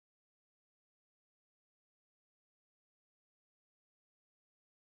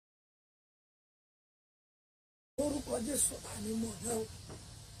Orúkọ Jésù ànímọ̀ náà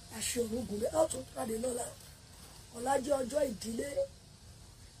àṣẹ òrùngùn lé ọ̀tún pàdé lọ́la. Ọ̀la jẹ́ ọjọ́ ìdílé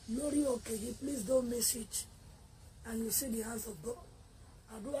lórí òkè yìí. Please don't miss it and you see the hands of God.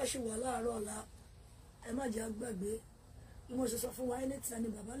 Àdúrà ṣì wà láàárọ̀ ọ̀la. Ẹ má jẹ́ àgbàgbé bí mo ṣe sọ fún wa anytime ni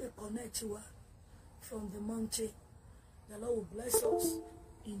bàbá lè connect wa from the mountain. The Lord will bless us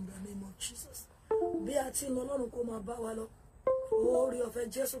in the name of Jesus. Bí a ti ń lọ Ọlọ́run kó máa bá wa lọ. Oore ọ̀fẹ́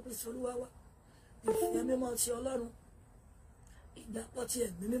Jésù Kristi Olúwa wa. Ìfẹ́ mímọ́ ti Ọlọ́run, ìdàpọ̀ ti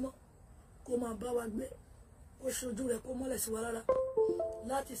ẹ̀mí mímọ́ kó máa bá wa gbé, ó ṣojú rẹ̀ kó mọ́lẹ̀ sí wa lára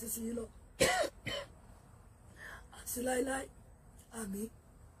láti ìsinsìnyí lọ àti láéláé. Àmín,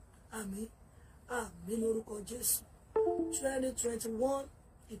 àmín, àmín lórúkọ Jésù. 2021,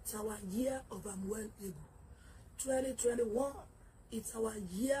 it's our year of I'm well able. 2021, it's our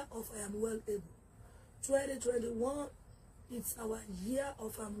year of I am well able. 2021, it's our year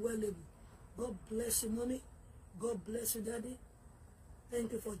of I'm well able. God bless you, mommy. God bless you, daddy.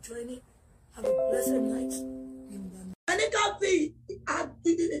 Thank you for joining. Have a blessed night. Ẹni ká fi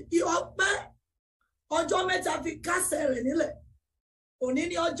ọpẹ́ ọjọ́ mẹ́ta fi kásẹ̀ rẹ̀ nílẹ̀. Òní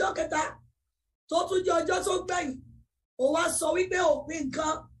ni ọjọ́ kẹta tó tún jẹ́ ọjọ́ tó gbẹ̀yìn. Ó wá sọ wípé òpin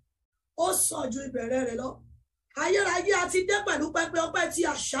nǹkan ó sàn ju ìbẹ̀rẹ̀ rẹ̀ lọ. Ayérayé a ti dé pẹ̀lú pẹpẹ ọpẹ́ tí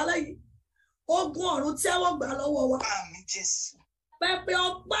àṣálẹ́ yìí. Ogun ọ̀run tẹ́wọ́ gbà lọ́wọ́ wa. Àmín Jésù. Pẹpẹ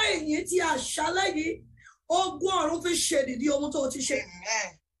ọpẹ́ ìyìn tí àṣálẹ́ yìí, ogun ọ̀run fi ṣèdìdí ohun tó ti ṣe.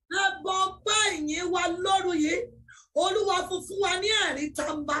 Ẹbọ ọpẹ́ ìyìn wa lóru yìí, Olúwa fún wa ní ẹ̀rí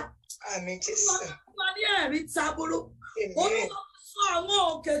tamba. Àmín Jésù. Olúwa fún wa ní ẹ̀rí taburu. Olúwa sọ àwọn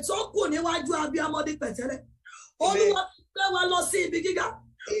òkè tó kù níwájú abiyamọ di pẹ̀tẹ́lẹ̀. Olúwa gbé wa lọ sí ibi gíga.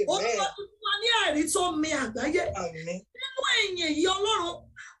 Olúwa fún wa ní ẹ̀rí tó mi àgbáyé. Nínú ìyìn yìí Ọlọ́run,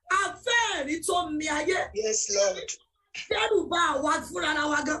 a fẹ́ ẹ̀rí tó mi ayé. Yes, Lord. Dẹ́rù bá wa fúnra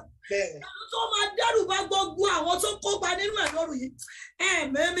wa gan. Ẹ̀rù tó máa dẹ́rù bá gbogbo àwọn tó kópa nínú ẹ̀ lóru yìí.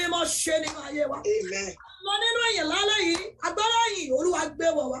 Ẹ̀mí mímọ́ ṣe nínú ayé wa. Lọ nínú ìyìn lálẹ́ yìí, agbára ìyìn Olúwa gbé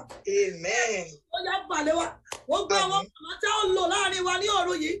wọ̀ wá. Ó yá balẹ̀ wa. Wọ́n gbọ́ àwọn ọmọ tá ó lò láàrin wa ní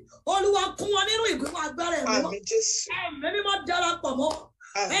òru yìí. Olúwa kún wọn nínú ìgbìmọ̀ agbára ẹ̀mí wọn. Ẹ̀mí mímọ́ darapọ̀ mọ́ wọn.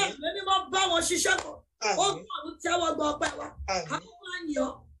 Ẹ̀mí mímọ́ bá wọn ṣiṣẹ́ pọ̀. Ó gbọ́dọ̀ tẹ́wọ́ gbọ́ ọpẹ́ wa. Àwọn máa ń yọ̀,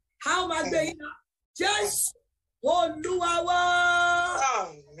 àwọn máa gbé yín náà. Jésù Olúwa wa.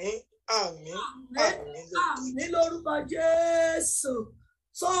 Àmín, àmín, àmín. Àmín lórúkọ Jésù.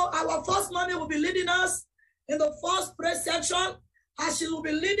 So our first mommy will be leading us in the first prayer section. As she will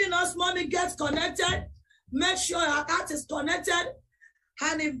be leading us, mommy gets connected. Make sure her heart is connected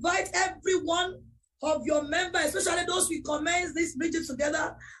and invite every one of your members, especially those we commence this meeting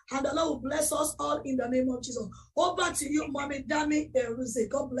together, and the Lord will bless us all in the name of Jesus. Over to you, mommy Dami Eruze.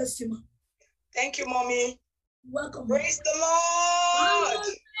 God bless you, ma. Thank you, mommy. Welcome. Praise the Lord.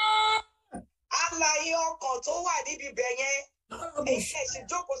 Àlàyé ọkàn tó wà níbi ibẹ̀ yẹn. Ẹ ṣe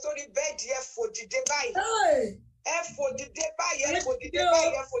jókòó sórí bẹ́ẹ̀dì ẹ fò dìde báyìí. Ẹ fò dìde báyìí, ẹ fò dìde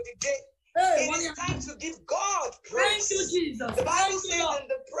báyìí, ẹ fò dìde. It is time to give God praise. Thank you, Jesus. The Bible says in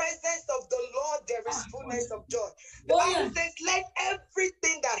the presence of the Lord there is fullness of joy. The Bible says let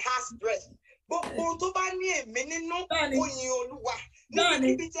everything that has breath. Gbogbo tó bá ní èmi nínú kó yin Olúwa.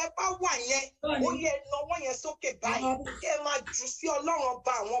 Níbi tí ẹ bá wà yẹn, ó yẹ lọ́wọ́ yẹn sókè báyìí. Kí ẹ máa jù sí Ọlọ́run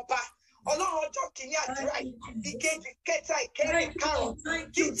ọba àwọn ọba. Ọlọ́run ọjọ́ kìíní àdúrà ìkejì kẹta ìkẹrin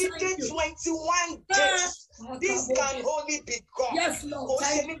karùn-ún títí dé 21 days. This can only be God. Kò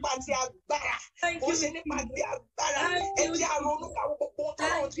ṣe nípa ti agbára. Kò ṣe nípa ti agbára. Ẹ jẹ́ àrònú káwọn gbogbo ohun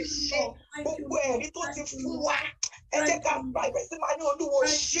tó ti ṣe. Gbogbo ẹ̀rí tó ti fún wa. Ẹ jẹ́ ká bá ìbẹ̀ sí máa ní Olúwo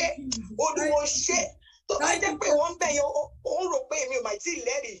ṣe. Olúwo ṣe. Tó bá jẹ́ pé wọ́n ń bẹ̀ yẹn, ó ń rò pé èmi ò máa tí ì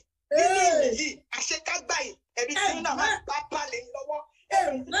lẹ́rìí. Nínú ìyí, àṣekágbá yìí, ẹ̀rí tí ń náà máa bá balẹ̀ lọ́wọ́.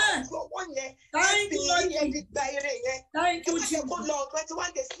 Thank you, Lord. Thank you, Jesus. Kó lọ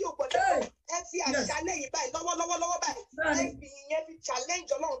 21 days sí ògbọ́dọ̀. Ẹ fi àṣálẹ́ yìí báyìí lọ́wọ́lọ́wọ́ báyìí. Ẹ fi ìyẹn fi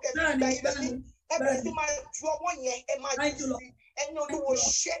challenge Ọlọ́run kẹ́kẹ́ gba ilé ní. Ẹ bẹ̀rẹ̀ sí máa ju ọwọ́ yẹn, ẹ máa jù sí. Ẹni Olúwo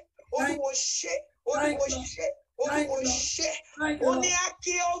ṣe, Olúwo ṣe, Olúwo ṣe, Olúwo ṣe. Ó ní á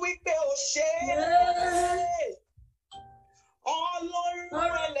kí ó wí pé ó ṣe é.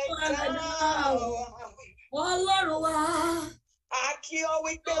 Ọlọ́run ẹlẹ́dàá. Ọlọ́run wa. Àkí ó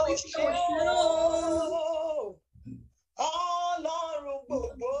wí pé ó ṣe ó. Ọlọ́run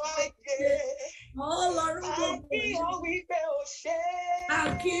gbogbo ayé. Àkí ó wí pé ó ṣe.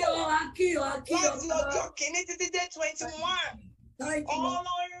 Àkí ó. Láti ọjọ́ kìíní títí dé 21. Ọlọ́run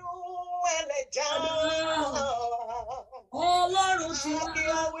ẹlẹ́dàá. Ọlọ́run ti wá. Àkí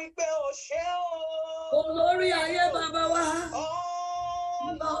ó wí pé ó ṣe ó. Olórí ayé bàbá wa.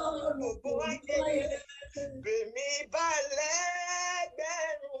 Ọlọ́run gbogbo ayé. Gbèmí balẹ̀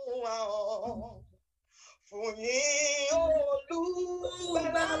gbẹ̀rún àwọn fún yín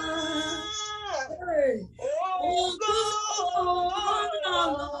Olùgbàlà. Ògo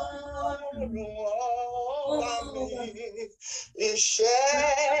Ọlọ́run ọba mi,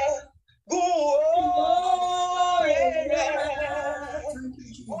 ìṣẹ́gun oore rẹ̀.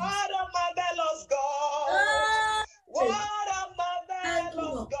 What a marvelous God! What a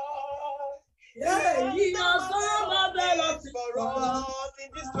marvelous God! He has done marvelous for us in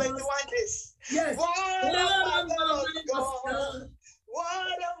these 21 days. Yes. What a marvelous God!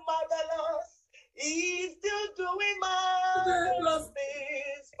 What a marvelous! He's still doing marvelous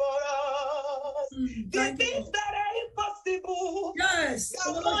things for us. The things that are impossible, yes,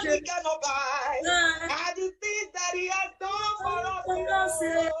 that money cannot buy, are the things that He has done for us.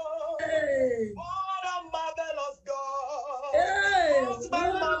 What a marvelous God! What my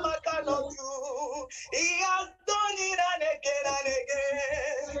mama cannot do, He has done it and again and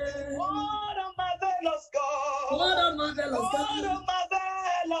again. What a marvelous God! What a marvelous God! What a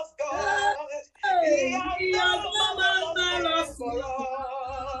marvelous God! He has done marvelous for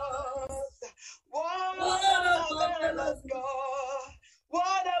us. What a marvelous God!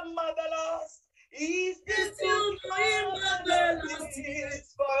 What a marvelous! He's still doing marvelous things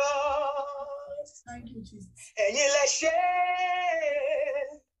for us. Thank you, Jesus. Ẹ̀yin lẹ ṣe,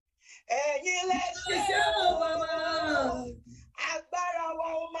 agbára wa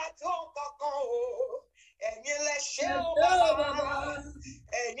ò máa tó nǹkankan o. Ẹ̀yin lẹ ṣe o bàbá,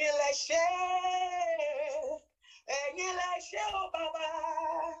 ẹ̀yin lẹ ṣe o bàbá.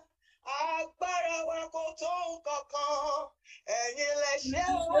 Agbára wa kò tó nǹkankan. Ẹ̀yin lẹ ṣe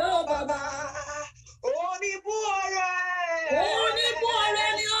o bàbá. Oníbú ọrẹ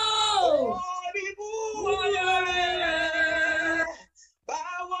ni o. Oníbú ọrẹ.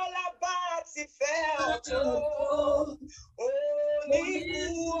 Báwo la bá ti fẹ́ ọ tó? Oníbú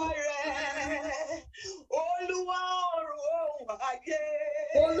ọrẹ. Olúwa ọ̀run òun ayé.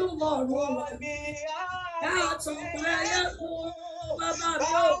 Olúwa ọ̀run wọ́n ní àtọ̀pẹ́ fún bàbá mi.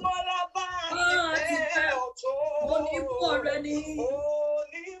 Báwo la bá ti fẹ́ ọ tó? Oníbú ọrẹ ni.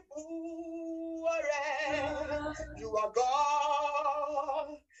 Oníbú ọrẹ. You are God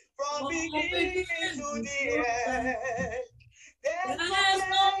from beginning to the end. There's no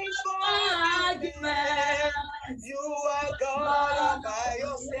place for argument. You are God by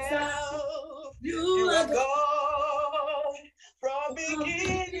yourself. You are God from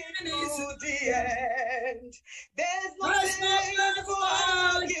beginning to the end. There's no place for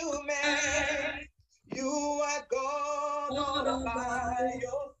argument. You are God all by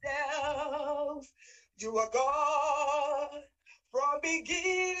yourself. You are God from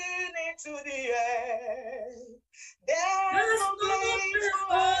beginning to the end. There's no place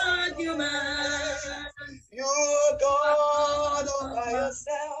for argument. You are God all by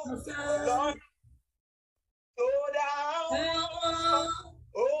yourself. Lord, go down.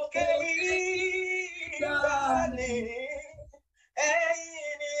 Okay, darling.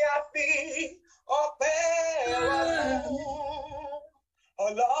 Ẹ̀yin ni a fi ọpẹ́ wa fún.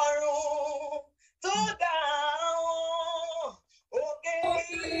 Ọlọ́run tó dáhùn. Okay,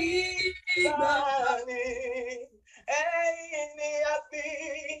 darling. Ẹ̀yin ni a fi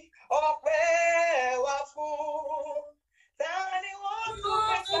ọpẹ́ wa fún. Tani wọ́n tún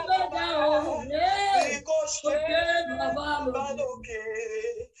fẹ́ sábà bí kò ṣe bàbá lókè.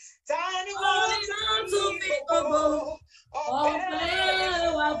 Tani wọ́n tún fi gbogbo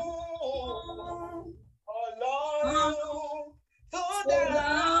ọpẹ́ wa fún. Ọlọ́run tó dára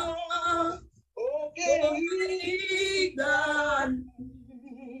òkè ìgbà.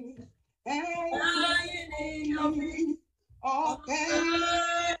 Ẹ̀yin ni a fi ọpẹ́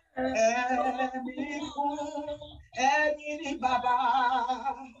ẹ̀mí fún. Ẹ̀yin ni bàbá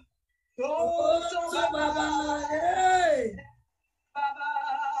tó bàbá. Bàbá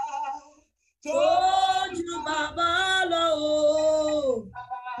tó ju bàbá lọ o.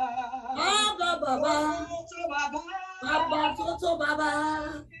 Bàbá tó bàbá.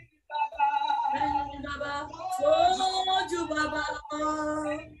 Ẹ̀yin ni bàbá tó ju bàbá lọ.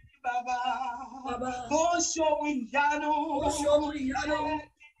 Bàbá tó ṣòwò ìyanu.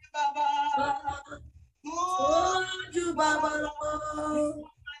 Bàbá tó ju bàbá lọ.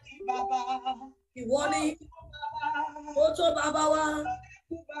 Ìwọ ni ó tó bàbá wa.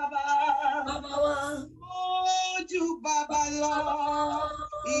 Bàbá wa. Ó ju bàbá lọ.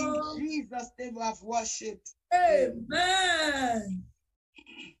 In Jesus' name we have worshipped. Amen.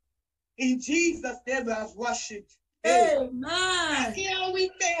 In Jesus' name we have worshipped. Amen. Here we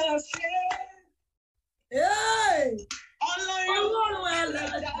tell us, Ọlọ́run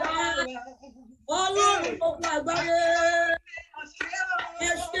ẹlẹ́dàá, Ọlọ́run gbogbo àgbáyé, ẹ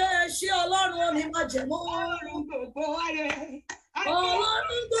ṣé Ọlọ́run onímọ̀ máa jẹ̀mú. Ọlọ́run gbogbo ayé.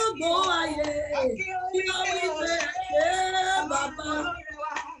 Ọlọ́run gbogbo ayé. Kí ó wí pé ṣé bàbá.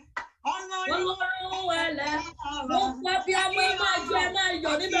 Ọlọ́run ẹlẹ́. Mo pa bí a máa jẹ́ máa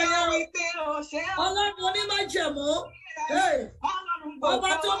yọ̀ níbẹ̀ yẹn. Ọlọ́run onímọ̀ jẹ̀mú.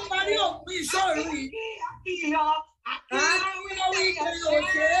 Ọba tó ń parí òpin ìṣòro yìí. Àkíyèwí pé ó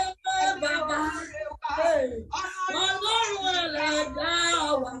ṣé bàbá. Ọlọ́run ẹlẹ́dá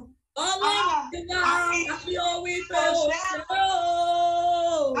wa. Ọlọ́run ti dá àkíyèwí pé ó ṣé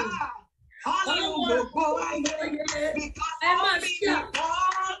Ọlọ́run gbogbo ayé. Ẹ máa ṣí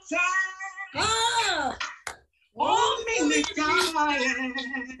Omi nìkan ayé.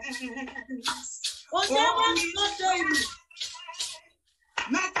 Ọjọ́ máa ń sọ́jọ́ ìlú.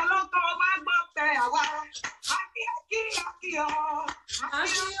 Mẹ́ta lọ́kọ̀ wá gbọ́ pé àwa. Akíyọ̀.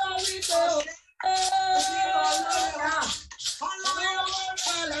 Àkíyọ̀ wípé ó ṣé Ọlọ́run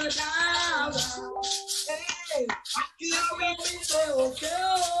ẹlẹ́dá wa. Àkíyọ̀ wípé ó ṣé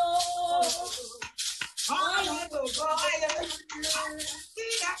Ọlọ́run gbogbo ayé.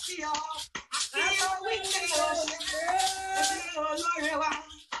 Akíyọ̀. Wípé ó ṣé Ọlọ́run wa.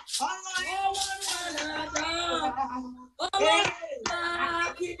 Ọlọ́run ẹlẹ́dá wa.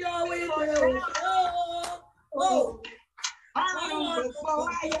 Àkíyọ̀ wípé ó Ọlọ́run gbogbo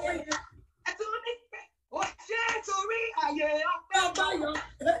ayé. Ẹ̀tún ní pé ó ṣe torí ayé ọpẹ́ ọba yọ.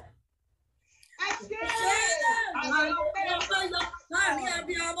 Ẹ ṣe ayé ọpẹ́ ọba yọ. Láàrin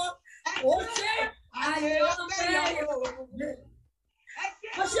ẹbí ọmọ, ó ṣe ayé ọpẹ́ yọ.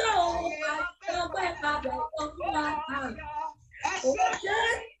 Ó ṣe òun ayé ọpẹ́ padà ọdún wa. Ó ṣe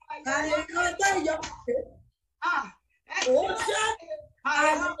ayé ọpẹ́ yọ. Ó ṣe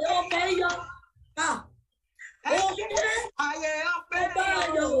ayé ọpẹ́ yọ. Ó ṣe ayé ọpẹ́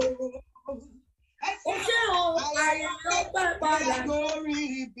yọ. Ó ṣe òun ayé ọpẹ́ padà. Glory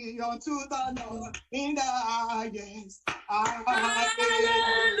be unto the Lord in the highest.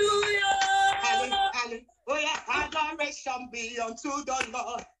 Hallelujah. Adoration be unto the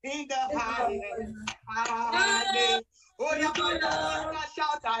Lord in the highest. Hallelujah. Oh, yeah,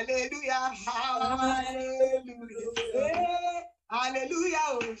 shout hallelujah. Hallelujah. Hallelujah.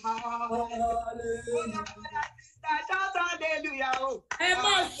 Hallelujah. Shout hallelujah. Ẹ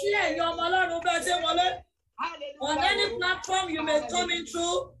máa ṣí ẹ̀yin ọmọ Ọlọ́run bẹ́ẹ̀ ṣe wọlé. On any platform you may come into,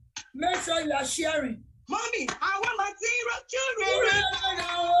 make sure you are sharing. Mommy, I want my zero children.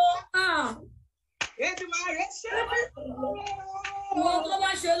 Wọ́n tó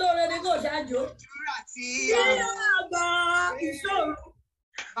bá ṣe lóore ní kò ṣáájú. Ṣé àgbà ìṣòro?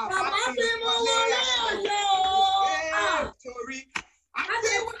 Bàbá ti mú wọn lọ́jọ́ o.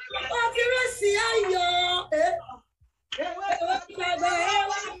 Àti wọ́n ti rẹ̀ sí ayọ̀.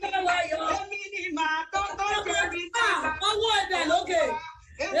 Ọwọ́ ẹ̀dẹ̀ lókè.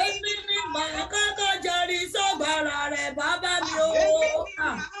 Èmi ni màá kọ́kọ́ jẹrí sọ́gbàrà rẹ̀ bàbá mi o.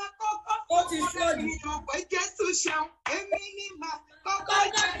 Ó ti sọ́ọ̀dì. Jésù ṣeun, èmi ni màá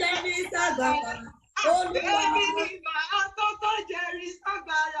Kọ́kọ́ jẹrí sọ́gbàrà Olúwa. Èmi ni màá kọ́kọ́ jẹrí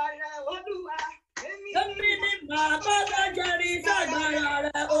sọ́gbàrà rẹ̀ Olúwa. Èmi ni màá kọ́kọ́ jẹrí sọ́gbàrà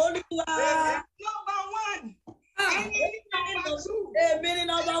rẹ̀ Olúwa. Number one. Èmi ni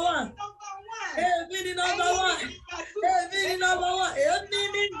number one. Èmi ni number one. Èmi ni number one. Èmi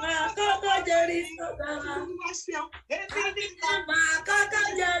ni màá kọ́kọ́ jẹrí sọ́gbàrà. Èmi ni màá kọ́kọ́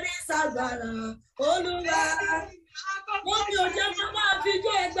jẹrí sọ́gbàrà Olúwa. Wọ́n mi ò jẹ́ máa fi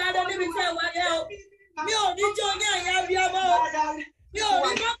jó ẹgbàá níbi tí ẹ wáyé o. Mi ò ní jó ní ẹ̀yà bí ọmọ o. Mi ò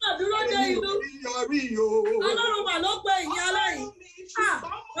ní bọ́mà dúró dé inú. Ọlọ́run mà ló pe ìyẹn aláìní.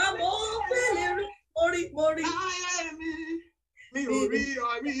 Àmọ́ ó fẹ́lẹ̀ rí mo rí. Mi ò rí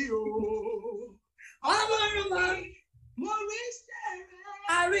ọrí o. Ọlọ́run mà mo rí iṣẹ́ rẹ̀.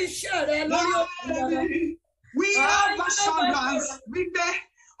 A rí iṣẹ́ rẹ̀ lórí òkú ọ̀la. We have assurance wípé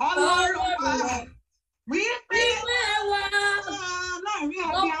Ọlọ́run wa. Wípé wa.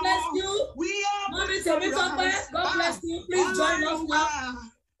 God bless you. Mommy Temitope, God bless you. Please join us now.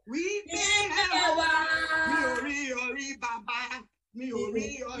 Wípé wa. Mi ò rí orí bàbá. Mi ò rí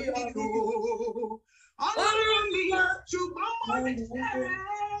orí o. Ọlọ́run mi ṣùgbọ́n mo rí iṣẹ́ rẹ̀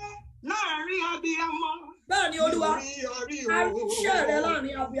láàrin abiyamọ. Bẹ́ẹ̀ni Olúwa, a rí iṣẹ́ rẹ̀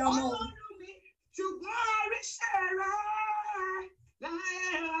láàrin abiyamọ. Ọlọ́run mi ṣùgbọ́n a rí iṣẹ́ rẹ̀ láàrin.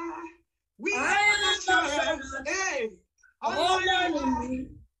 We have assurance. Ọlọ́run mi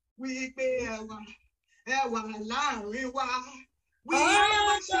wípé ẹwà láàrin wa. We have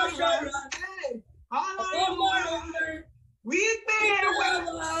assurance. Ọlọ́run mi wípé ẹwà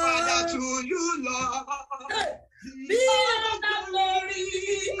padà to you, Lord. Be all the glory.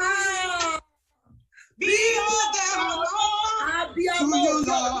 Be all the honor to you,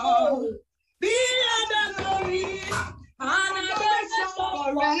 Lord. Be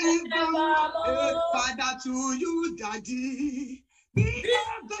forevermore. Father, to you, Daddy, be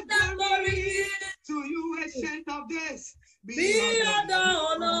all the glory. To you, ancient of days, be all the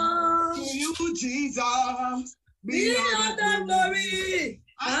honor. To you, Jesus, be all the glory.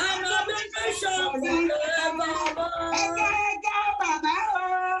 And all the nation forevermore.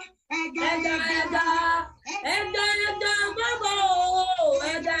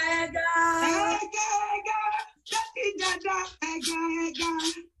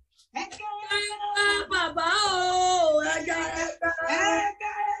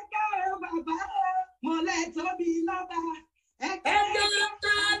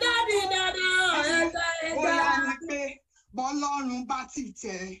 Bọ́lọ́run bá ti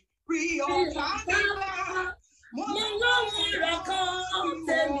tẹ̀ rí ọ̀tá nígbà mo lọ́wọ́ rẹ̀ kan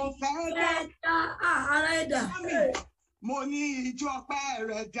tèmi fẹ́ dá. Mo ní ijó ọpẹ́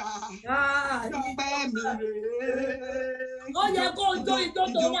rẹ̀ dá, ọpẹ́ mi rèé. Ó yẹ kó jó ijó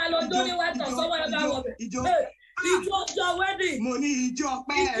tó máa lọ jó ní wẹ́tọ̀ sọ́wọ́ ẹ̀ bá wọ̀ bẹ̀. Ijó ọjọ́ wedding. Mo ní ijó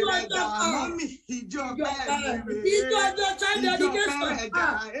ọpẹ́ rẹ̀ dá, mọ́mì ijó ọpẹ́ mi rèé. Ijó ọjọ́ child education.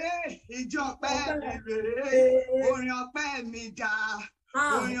 Ijó ọpẹ́ mi rèé, orin ọpẹ́ mi dá.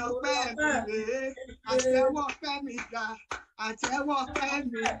 Orin ọpẹ́ mi rèé, àtẹ́wọ́ ọpẹ́ mi dá, àtẹ́wọ́ ọpẹ́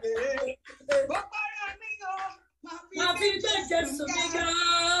mi rèé. Gbogbo ara mi o, máa fi gbé Jésù mi ga.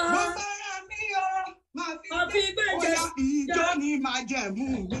 Gbogbo ara mi o, máa fi gbé Jésù mi ga. Ìjọ ni máa jẹ̀mú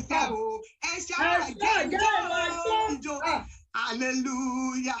mi fẹ́ o, ẹ ṣáà jẹ́ ìjọ.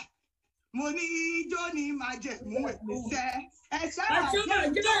 Hallelujah. Mo ní ijó ni máa jẹ̀mú mi fẹ́. Ẹ ṣáà jẹ́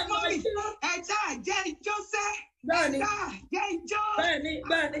ìjọ mọ́mì, ẹ ṣáà jẹ́ ìjọ sẹ́. Bẹ́ẹ̀ni. Ẹ ṣáà jẹ́ ìjọ. Bẹ́ẹ̀ni.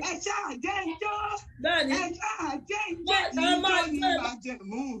 Ẹ ṣáà jẹ́ ìjọ. Bẹ́ẹ̀ni. Ẹ ṣáà jẹ́ ìjọ. Ìjọ ni máa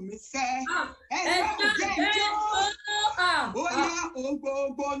jẹ̀mú mi fẹ́. Ẹ ṣáà jẹ́ ìjọ. Ó yá ohun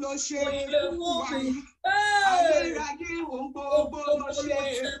gbogbo ló ṣe fún wa. Ayérayé ohun gbogbo ló ṣe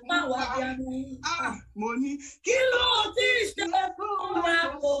fún wa. Mo ní kí ló ti ṣe fún wa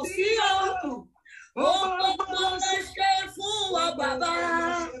kò sí ọ̀run. Ohun gbogbo ló ṣe fún wa bàbá.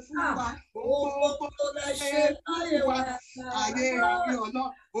 Ohun gbogbo ló ṣe fún wa. Ayérayé ọ̀nà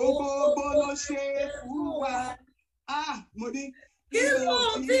ohun gbogbo ló ṣe fún wa. Mo ní kí ló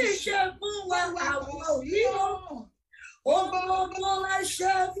ti ṣe fún wa àwọn òní ọ̀run. Ohun gbogbo ló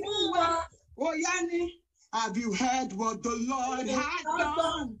ṣe fún wa. Ó yá ni. Have you heard what the Lord has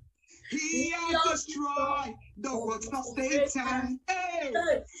done? He has destroyed the works of Satan. Hey.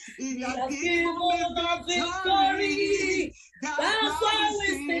 He has given the victory. That's why we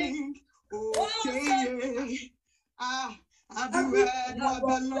sing. Okay. Have you heard what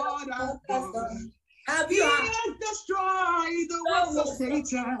the Lord has done? He has destroyed the works of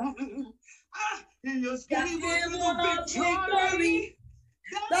Satan. He has given the victory.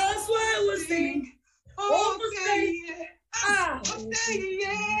 That's why we sing. Okay.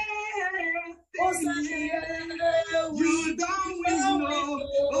 You don't know.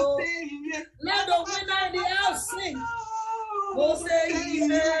 Let the winner in the house sing.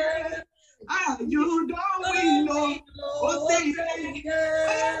 You don't know.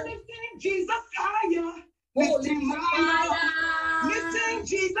 Lifting Jesus higher. Lifting higher. Lifting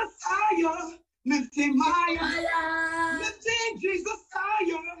Jesus higher. Lifting higher. Lifting Jesus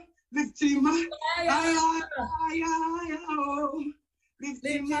higher. Lift him higher, lift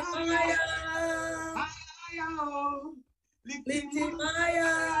him higher, lift him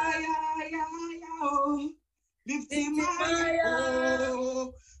higher, lift him higher.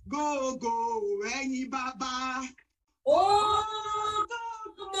 Go, any Baba. Oh,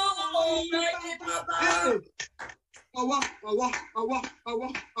 go, any Baba. Awa,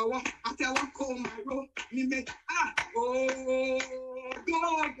 atewa ko maro ni me go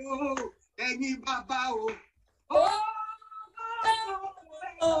ẹ̀yin bàbá o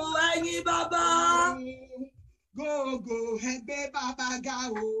ẹ̀yin bàbá go ẹgbẹ́ bàbá ga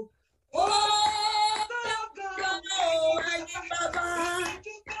o ẹ̀yin bàbá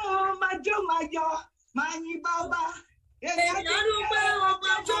majo mayo mayin bàbá èmi adúpẹ́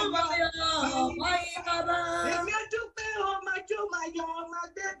ọmọjó mayọ̀ mayin bàbá èmi adúpẹ́ ọmọjó mayọ̀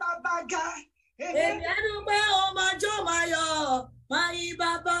magbe bàbá ga èmi adúpẹ́ ọmọjó mayọ̀ mayin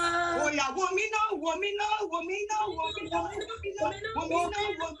bàbá. Oya wo mi náà.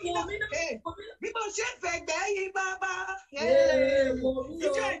 Bí mo ṣe fẹ́ gbẹ̀yìn bàbá.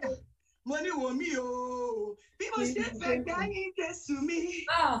 Mo ní wo mi o. Bí mo ṣe fẹ́ gbẹ̀yìn Jésù mi.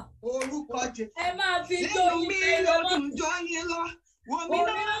 Orúkọ Jésù. Ẹ máa fi tó yín pé lọ́dún jọ yín lọ. Wo mi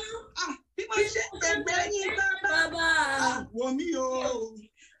náà. Bí mo ṣe fẹ́ gbẹ̀yìn bàbá. Wo mi o.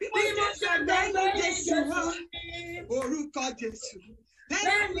 Bí mo ṣe fẹ́ gbẹ̀yìn Jésù. Orúkọ Jésù.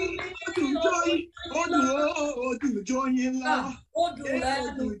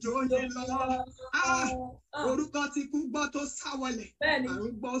 Orúkọ tí kú gbọ́ tó sáwọlẹ̀,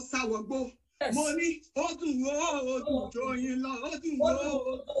 àrùn gbọ́ sáwọgbó. Mo ní ó dùn jóyin lọ, ó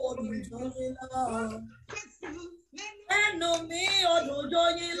dùn jóyin lọ. Lẹ́nu mi ó dùn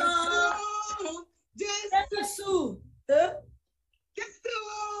jóyin lọ. Jésù.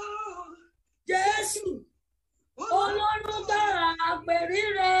 Jésù. Ọlọ́run gbára àpèrí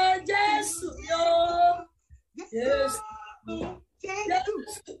rẹ̀ Jésù yóò. Jésù.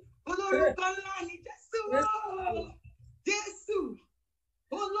 Ọlọ́run kan ńlá ni Jésù. Jésù.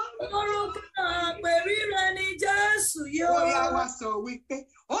 Ọlọ́run gbára àpèrí rẹ̀ ni Jésù yóò. Ó yá wá sọ wípé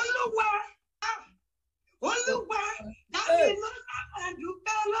Olúwa, Olúwa, dábì lọ́la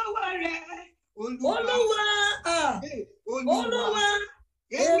àdúgbò lọ́wọ́ rẹ̀. Olúwa, Olúwa,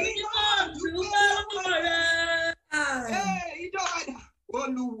 èmi náà dúpẹ́ lọ́wọ́ rẹ̀.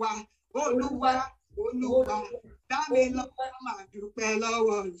 Olúwa, Olúwa, Olúwa, dábì lọ́la máa dúpẹ́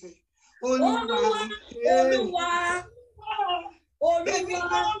lọ́wọ́ rẹ̀. Olúwa, Olúwa,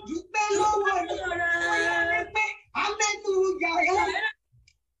 Olúwa, dúpẹ́ lọ́wọ́ rẹ̀. Hallelujah.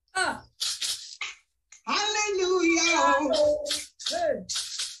 Hallelujah.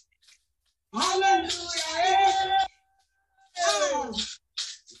 Hallelujah.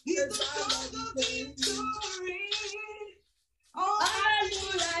 He's the God of victory.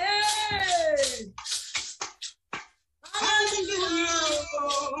 Hallelujah. Hallelujah.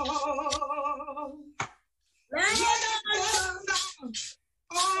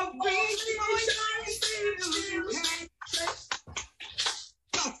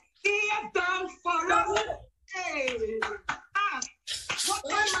 He has done for us. Hey. What a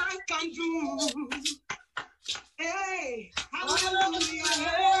man can do. Hey, hallelujah,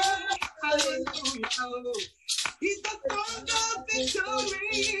 hallelujah. He's the God of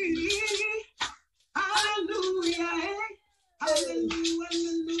victory. Hallelujah, hallelujah,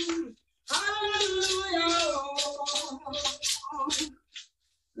 hallelujah.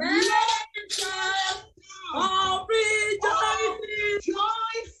 All rejoicing,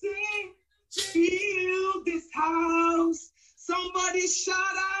 fill this house. Somebody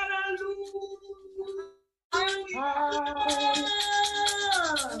shout hallelujah.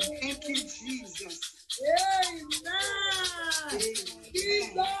 Thank you, Jesus. Amen. Give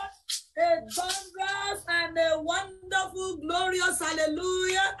God a thunderous and a wonderful, glorious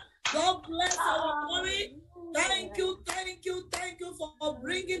hallelujah. God bless our glory. Thank you for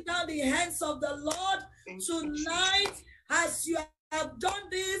bringing down the hands of the Lord tonight. As you have done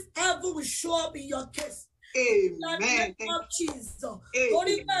this, heaven will show up in your case. Amen. Of Jesus.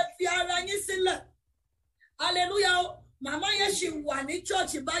 Hallelujah. Màmá yẹn ṣì wà ní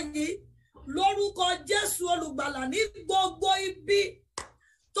church báyìí. Lórúkọ Jésù olùgbàlà ní gbogbo ibi.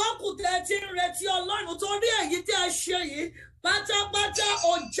 Tókù tẹ́ ti ń retí Ọlọ́run torí èyí tí a ṣe yìí pátápátá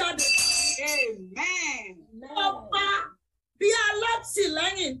ó jáde. Amen. Ọba bí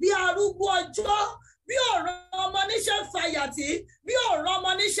alátìlẹ́yìn bí arúgbó ọjọ́. Bí ọ̀rọ̀ ọmọ níṣẹ́ fàyàtì, bí ọ̀rọ̀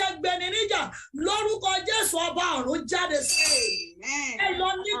ọmọ níṣẹ́ gbẹni níjà, lórúkọ Jésù ọba ọ̀run jáde sí. Ẹ lọ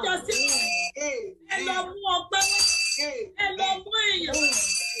níjà sí. Ẹ lọ mú ọpẹ́. Ẹ lọ mú èèyàn.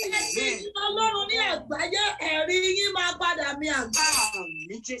 Ẹ ti ní Ọlọ́run ní àgbáyé, ẹ̀rí yín máa padà mi àgbà.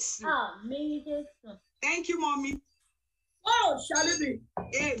 Thank you, mommy. Oh, shall it be?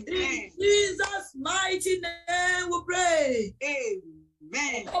 Amen. In Jesus' mighty name we pray.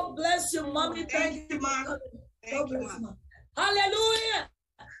 Amen. God bless you, mommy. Thank you, man. God bless you, man. Hallelujah.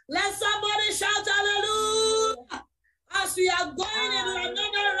 Let somebody shout hallelujah. As we are going in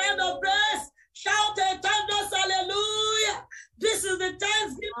another round of praise, shout a thunderous hallelujah. This is the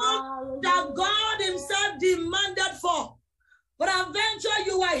thanksgiving that God himself demanded for. But eventually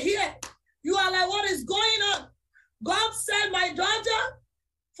you are here. You are like, what is going on? God said, my daughter,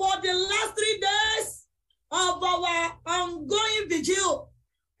 for the last 3 days of our ongoing vigil,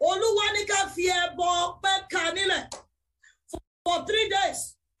 Oluwanika fiebo pe kanile for 3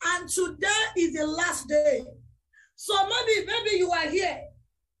 days, and today is the last day. So maybe you are here.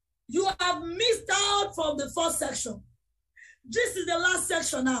 You have missed out from the first section. This is the last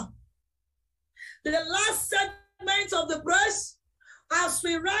section now. The last segment of the praise as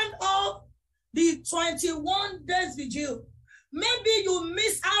we round off the 21 days vigil. Maybe you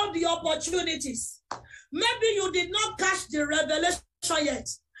missed out the opportunities. Maybe you did not catch the revelation yet.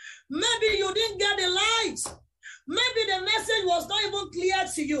 Maybe you didn't get the light. Maybe the message was not even clear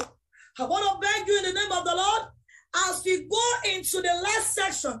to you. I want to beg you in the name of the Lord, as we go into the last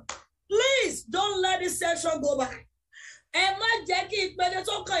section, please don't let this section go by. Ẹ má jẹ́ kí ìpele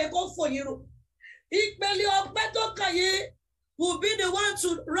tó kàn yín kó fò yín ru. Ìpele ọpẹ́ tó kàn yín will be the one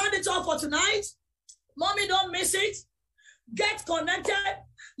to run it off for tonight. Mommy, don't miss it. Get connected.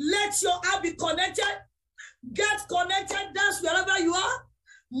 Let your app be connected. Get connected. Dance wherever you are.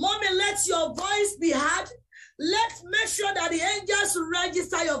 Mommy, let your voice be heard. Let's make sure that the angels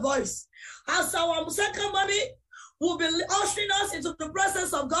register your voice. As our second mommy will be ushering us into the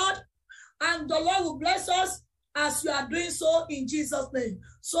presence of God, and the Lord will bless us as you are doing so in Jesus' name.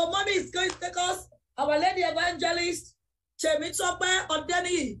 So mommy is going to take us, our lady evangelist, Temitope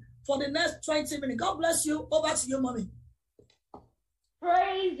Odeni, for the next 20 minutes. God bless you. Over to you, mommy.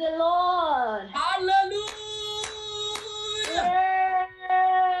 Praise the Lord. Hallelujah.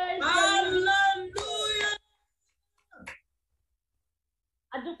 Praise Hallelujah.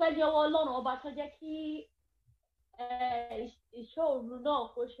 Adúpẹ́ ní ọwọ́ Ọlọ́run ọba tó jẹ́ kí ìṣòro náà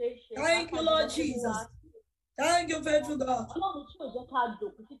kó ṣeé ṣe. Thank you, Lord Jesus. Thank you, faithful God. Ọlọ́run tí ò jẹ́ ká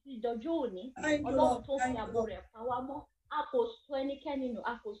dòkú títí ìjọjú òní. Thank you, Ọlọ́run Lord. tó fi àbò rẹ̀ pa wá mọ́. A kò sọ ẹnikẹ́ni nù,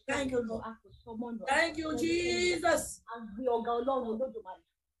 a kò sọ ẹnikẹ́ni nù, a kò sọ ọmọ nù. Thank you, Jesus. A gbé ọ̀gá Ọlọ́run Olódùmarè.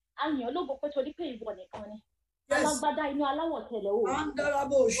 A yàn ológo pé torí pé ìwọ nìkan ni. Yes. Alágbádá inú aláwọ̀ tẹ̀lẹ̀ o.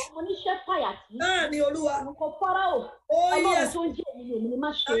 Andarabosh. Oníṣẹ́ fàyàtì. Náà ni Olúwa. Orúkọ Fáráò. Oh, Ọlọ́run yes. tó ń jẹ́ èmi lèmi ni má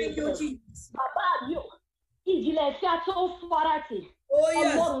ṣe Thank you, ìbẹ̀rù. Jesus. Bàbá mi ò. Ìjìnlẹ̀ ìfẹ́ tó farati. Oh,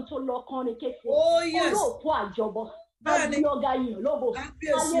 yes. Ọlọ́run tó lọ kọrin kékeré. Oh, yes. Olóòkú àjọbọ. Bẹ́ẹ̀ni. Àbí ọ̀gá yìí lógo.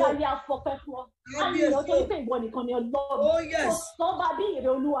 Kábíyèsí. Ayérayé afọpẹ́ fún ọ. Kábíyèsí. Àyìnbó tó ń pè ìwọ nìkan ni Ọlọ́run. Oh, Kò yes. sọ bá bí ìrè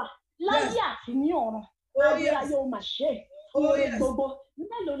Olúwa. Láyé àti ní ọ̀run. Oh, Ayérayé yes. ó mà ṣe. Oh, Oore yes. gbogbo.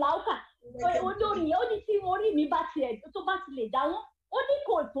 Mélòó la ó kà? Olórin yẹn ó ní tí orí mi bá tiẹ̀ tó bá ti lè dá wọn. Ó ní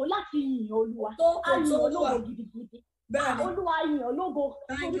kò tó láti yìn Olúwa. Tó A yìn Olúwa. Ológo gidigidi. Bẹ́ẹ̀ni. Olúwa yìn Ológo.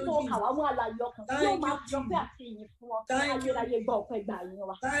 Thank Torí you, kò Jesus. kà wá mú àlàyé ọkàn. Tí ó Thank máa you, fi ọpẹ́ Jesus. àti ìyìn fún ọ. Thank you. Ayérayé gba ọpẹ́ gbà yín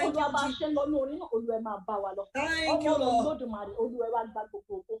wa. Thank Olúwa you, bá Jesus. ṣe ń lọ ní orin náà, Olúwa ẹ máa bá wa lọ. Thank you, Ọlọ́run Lord. Olódùmarè, Olúwa ẹ wá gba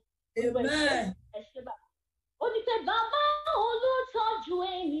gbogbo ògo. Olúwa ẹ ṣé, Amen. ẹ ṣé bàbá. Ó ní pé bàbá olùtọ́jú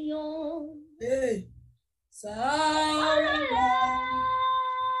ènìyàn. Hey. Sorry.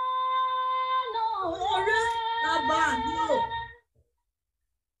 Ọ̀rẹ́ bàbá mi ò.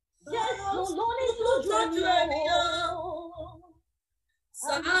 Jésù ló ní tọ́jú Tọ́jú ènìyàn.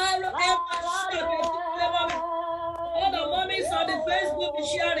 Sahara all the mommies on the Facebook be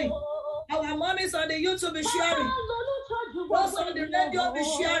sharing. Our mommies on the YouTube be sharing. Those on the radio be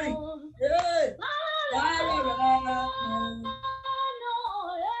sharing. Hey.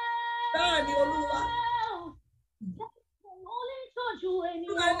 Bẹ́ẹ̀ni Olúwa.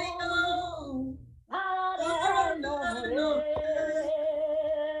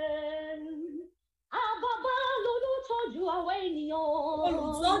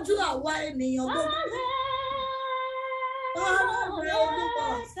 Olùtọ́jú àwa ènìyàn gbogbo.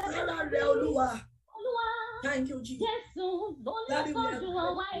 Sára rẹ̀ Olúwa. Thank you, Jesus. Daddy, we are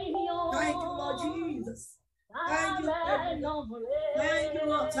grateful. Thank you, Lord Jesus. Thank you, thank you, Lord. Thank you,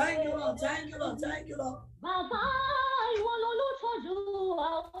 Lord. Thank you, Lord. Thank you, Lord. Thank you, Lord. Bàbá ìwọ lolùtọ́jú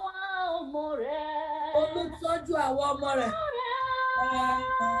àwọn ọmọ rẹ̀. Olùtọ́jú àwọn ọmọ rẹ̀.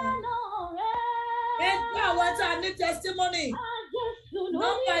 Ẹgbẹ́ àwọn tá a ní testimony.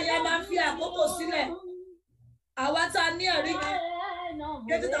 Nọ́mbà yẹn máa fi àkókò sílẹ̀. Àwa tá a ní ẹ̀rí yẹn.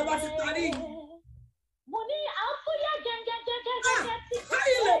 Kéde tá a wá ti parí. Mo ní àfúyẹ́ gẹ́gẹ́gẹ́gẹ́gẹ́ tí kò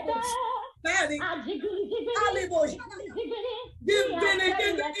tó bẹ́ẹ̀ni. Alibos.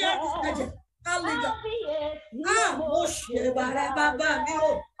 Gbígbìnrin ẹ̀jẹ̀. Aliga. Mo ṣe bàrẹ̀ bàbá mi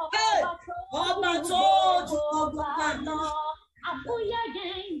o. Ọba tó ju gbogbo àná. Àfúyẹ́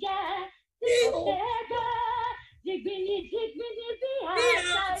gẹ́gẹ́ tí kò ṣẹ́gbẹ́. Jìgbìnì bí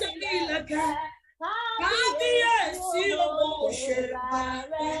àṣẹ ìlẹ̀kẹ̀. Kábíyèsí ọmọ òṣèré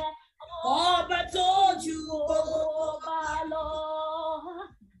bàrẹ̀. Ọba tó ju gbogbo lọ.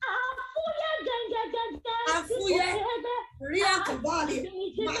 Àfúyẹ́ gẹ́gẹ́gẹ́gẹ́. Àfúyẹ́ rí àkàbálẹ̀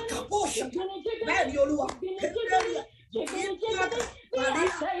màkàbọ̀ṣà bẹ́ẹ̀ ni Olúwa.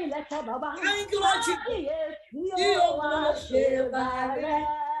 Thank you, Lord Jesus. Tí o máa ṣe bàrẹ̀.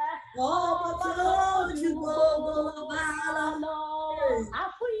 Ọba tó ju gbogbo lọ.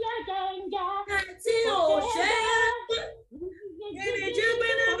 Àfúyẹ́ gẹ́gẹ́. Tí o ṣe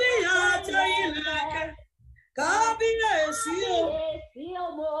Gbìnìjìgbìnì bí àtẹ ìlẹ̀kẹ̀. Kábíyèsí o.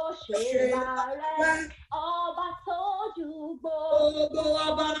 Mo ṣe bàrẹ̀. Ọba tó ju gbogbo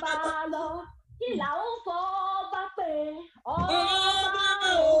ọba lọ. Kí là ń fọ ọba pé? Ọba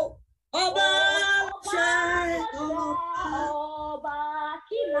o. Ọba ṣe ọba.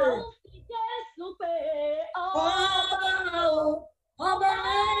 Kí là ń fi Jésù pé? Ọba o. Ọba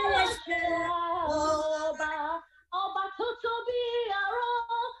ṣe ọba. Ọba tó tóbi àrò.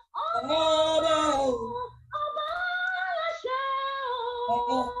 Ọba o. Ọba ṣe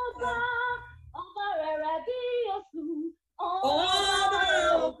ọba. Ọba rẹ̀rẹ̀ bí oṣù.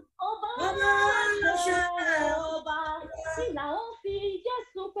 Kí là ń fi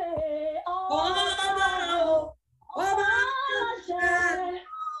Jésù pè ọba aláṣẹ.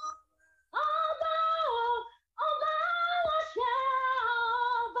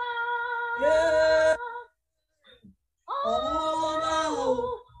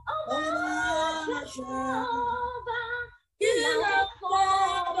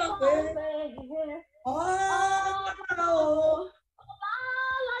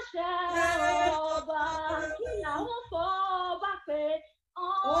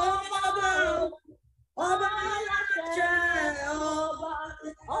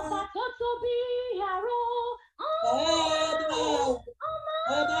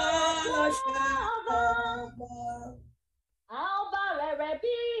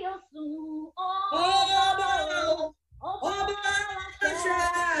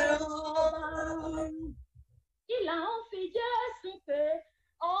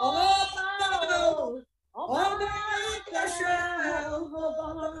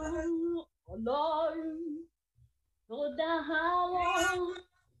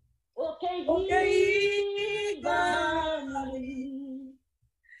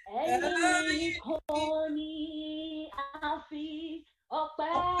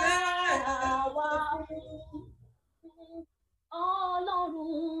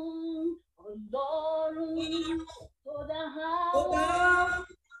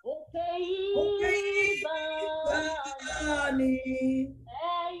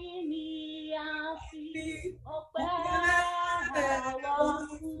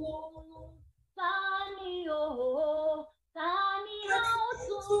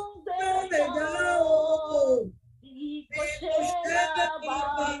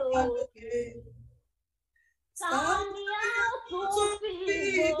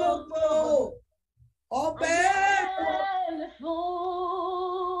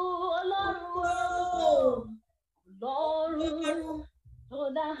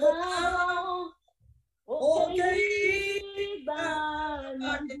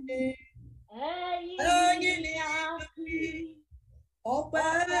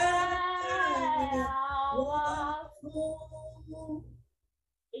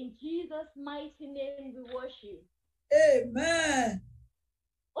 In Jesus' mighty name we worship. Amen.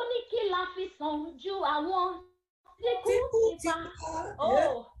 Ó ní kí la fi sàn ju àwọn tí kú ti pa.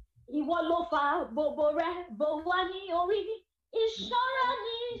 Oh, ìwọ ló fa gbogbo rẹ̀ bò wá ní orí. Ìṣọ́ra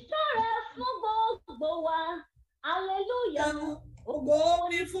ni ìṣọ́ra fún gbogbo wa. Hallelujah. Ògo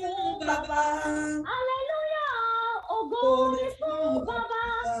ni fún Baba. Hallelujah. Ògo ni fún Baba.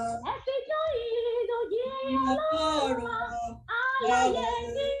 Ẹ fi jó ìlú yìí Ọlọ́run. Ayẹyẹ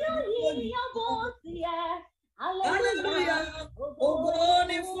ni yóò yí ọbọ tiẹ̀. Hallelujah. Ògo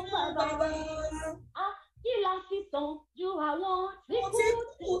ni fún Baba. Kí la fi sàn ju àwọn tí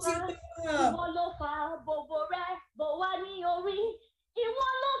kú ti pa. Ìwọ ló fa gbogbo rẹ̀ bò wá ní orí. Ìwọ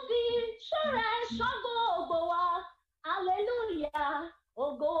ló fi ṣọ́rẹ́ ṣọ́ gbogbo wa. Hallelujah.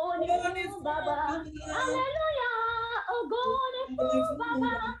 Ògo ni fún Baba. Hallelujah. Ògo ni fún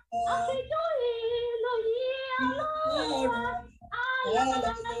Baba. Àfijọ́ ìlú yìí Ọlọ́run.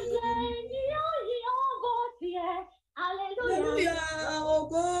 Ayẹyẹ ni yóò yí ọbọ tiẹ̀. Hallelujah.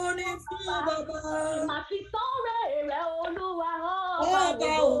 Ògo ni fún Baba. Màá fi sọ́rẹ́ rẹ̀ Olúwa Ọba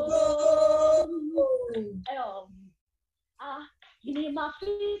ògo. Ni màá fi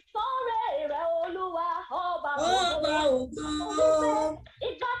sọ́rẹ́ rẹ̀ Olúwa ọba ògo.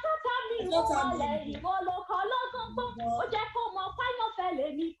 Ìgbà tó ta mi wọ́n wọlé ìwọ ló kọ́ lọ́gán gbọ́n. Ó jẹ́ kó mọ fáyọ̀ fẹ́lẹ̀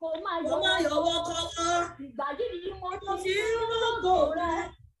mi kó má yọwọ́ kọ́wọ́. Ìgbà yìí ni mo ti rògbò rẹ̀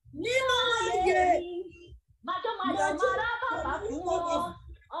nínú ayé mi. Májọ́ máa rá bàbá fún wọn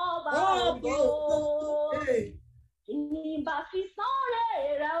ọba ògo. Ìbá fi sọ́rẹ́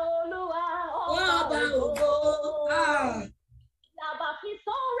rẹ̀ Olúwa ọba ògo. Ìbá fi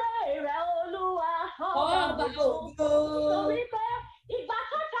sọ́rẹ́ rẹ̀ Olúwa ọba ògo. Torí pé ìgbà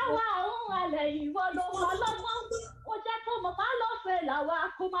tó ta wà òun alẹ̀ ìwọ ló wà lọ́gbọ́n. Ó jẹ́ kó mọ̀ bá lọ́fẹ̀ làwa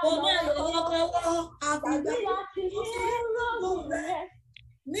kó má lọ́wọ́ kọ́wọ́. Àgbàdo láti ní rògbò rẹ̀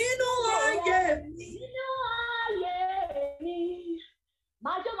nínú ayé mi. Nínú ayé mi.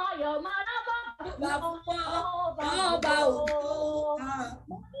 Májọ́ máa yọ̀ máa rá bàbá fún ọba ògo.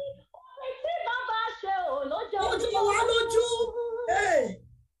 Orin tí bàbá ṣe ò lójó wá lójú.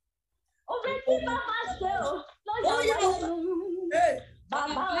 Orin tí bàbá ṣe ò lójó wá lójú.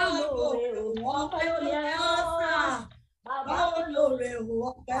 Bàbá olóore òun ọpẹ́ ló yẹ ọ́. Bàbá olóore òun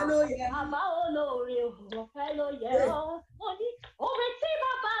ọpẹ́ ló yẹ ọ́. Bàbá olóore òun ọpẹ́ ló yẹ ọ́. Mo ní orin tí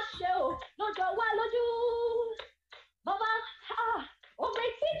bàbá ṣe ò lójó wá lójú. Bàbá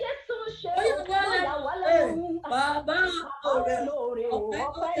orin tí Jésù ṣe ò ló yà wá lẹ́nu. Bàbá olóore ọpẹ́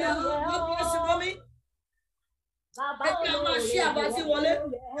ló yẹ ọ́. Bàbá olóore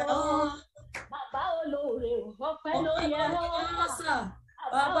bàbá olóore ọpẹ́ ló yẹ ọ́.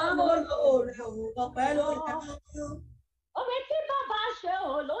 Bàbá olóore ọpẹ́ ló yẹ ọ́. Omi tí bàbá ṣe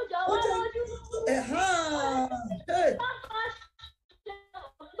ò ló jọ wá lójú. Bàbá ṣe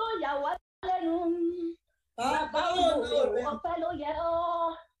ò ló yà wá lẹ́nu. Bàbá olóore ọpẹ́ ló yẹ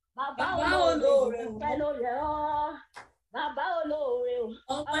ọ́. Bàbá olóore ọpẹ́ ló yẹ ọ́. Bàbá olóore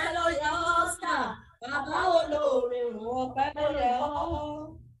ọpẹ́ ló yẹ ọ́ sà. Bàbá olóore ọpẹ́ ló yẹ ọ́.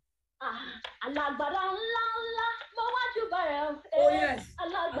 Alágbára ńlá ńlá mo wá júbà rẹ̀.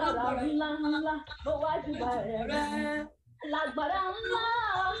 Alágbára ńlá ńlá mo wá júbà rẹ̀. Alágbára ńlá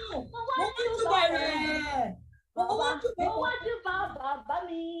mo wá júbà rẹ̀. Mo wá júbà bàbá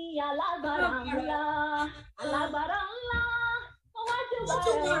mi alágbára ńlá. Alágbára ńlá mo wá júbà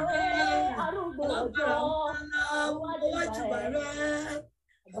rẹ̀. Arúgbó ọjọ́ mo wá júbà rẹ̀.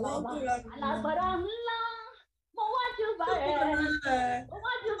 Alágbára ńlá mo wá júbà rẹ̀. Mo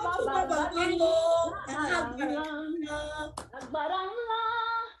wá júbà bàbá mi alágbára ńlá.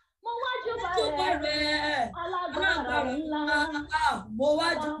 Mo wá júbà rẹ̀. Alágbára ńlá mo wá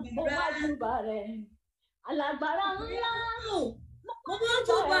júbà rẹ̀. Alágbára ńlá mo wá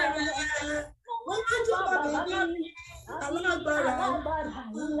júbà rẹ̀. Mo wá júbà bàbá mi alágbára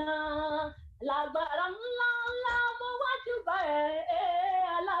ńlá. Alágbára ńlá ńlá mo wá júbà rẹ̀.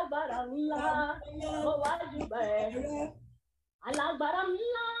 Alágbára ńlá mo wá júbà rẹ̀. Alágbára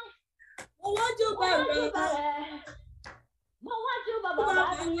ńlá mo wá júbà rẹ̀. Mo wá júbà bàbá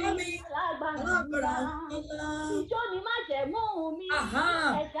mi alágbára ńlá. Ìjọ ni má jẹ̀ mú mi.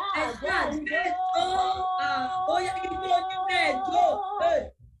 Ẹ̀dá àjẹ́ ìjọ. Bóyá ìjọ ni bẹ́ẹ̀ jó.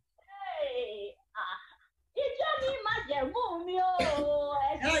 Ìjọ ni má jẹ̀ mú mi o.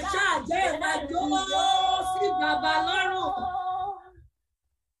 Ẹ̀dá àjẹ́ ìjọ sí bàbá lọ́rùn.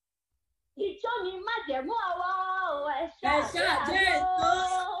 Ìjọ ni má jẹ̀ mú àwa o. Ẹ̀ṣá àjẹ́ ìjọ.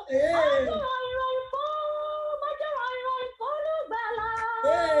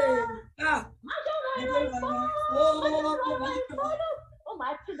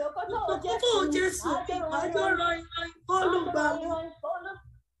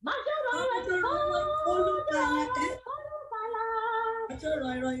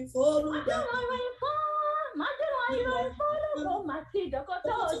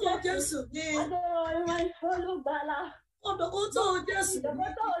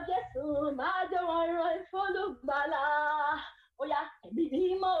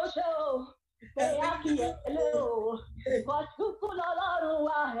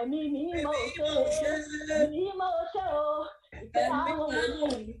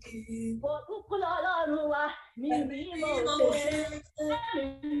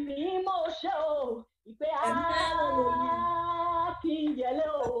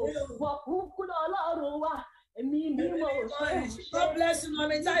 God bless you,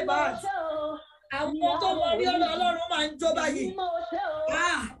 Mommy Taibat. Àwọn tó wọ ní Ọlọ́run máa ń jó báyìí.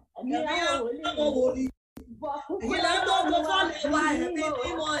 Ẹ̀mí àwọn wòlíì. Èyí là ń tó kó fọ́ọ̀lù wa ẹ̀mí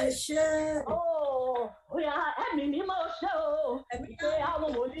mímọ́ ẹ̀ ṣe. Ẹ̀mí mímọ́ ṣe o. Ìpè àwọn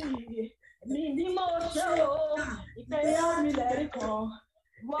wòlíì. Ẹ̀mí mímọ́ ṣe o. Ìpè àwọn ilẹ̀ kan.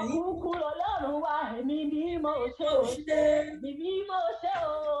 Wọ́n kúkú Ọlọ́run wa ẹ̀mí mímọ́ ṣe o. Ẹ̀mí mímọ́ ṣe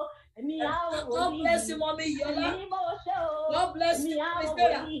o. Ẹ̀mí àwọn wòlíì. God bless you, Mommy Yola. Ẹ̀mí mímọ́ ṣe o. God bless you, Mommy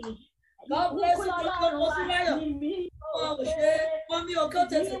Sarah. God bless you, Dr. Mosilayo. Mommy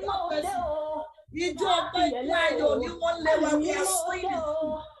Okote ti God bless you. Ìjọ ọpẹ́ ìlú ayọ̀ ni wọ́n lé wa ní ẹ̀sùn ìlú.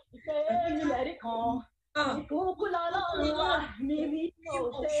 Ìfẹ́ mi lẹ́rìí kan. Ìkúkú lọ́lọ́run wa mi mọ̀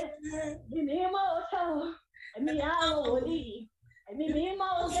ṣe. Mi mọ̀ ṣe o. Ẹ̀mí àwọn wòlíì. Ẹ̀mí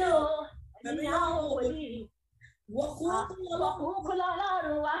mọ̀ ṣe o. Ẹ̀mí àwọn wòlíì. Wọ́kúkú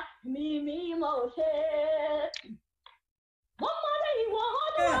lọ́lọ́run wa mi mọ̀ ṣe. Mo mọ̀ ní ìwọ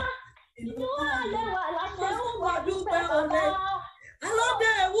ọdún wa. Inú ayé wa láṣẹ ń wá dúpẹ́ ọ̀la. Alóde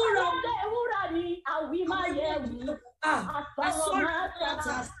ewúrà ni àwí máa yẹ wù. Àsọ̀rọ̀ máa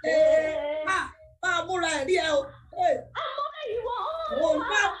tàtà ṣe. Máa múra ẹ̀rí ẹ o. Àmọ́ ìwọ òun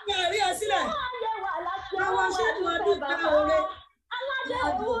máa múra ẹ̀rí ẹ sílẹ̀. Àwọn aṣẹ́gun adúgbò oore. Aládé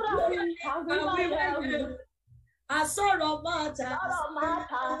ewúrà ni àwí máa yẹ wù. Àsọ̀rọ̀ máa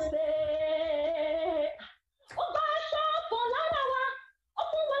tàtà ṣe. Ó bá aṣọ ọ̀pọ̀ lára wa. Ó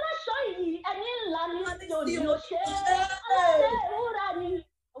fún wọn láṣọ yìí ẹni ńlá ní òní ò ṣe. Aládé ewúrà ni.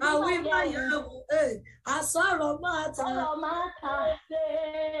 Àwí máa yẹ wò, àsọ̀rọ̀ máa tà ṣe.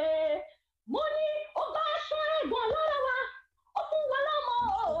 Mo ní ó bá aṣọ ẹ̀gbọ́n lára wa, ó fún wa lọ́mọ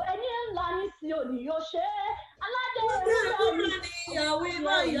ẹni ńlá ní sí òní yóò ṣe. Aládé ewúrà ni àwí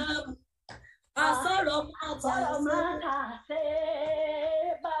máa yẹ wò, Asọ̀rọ̀ máa tà sé.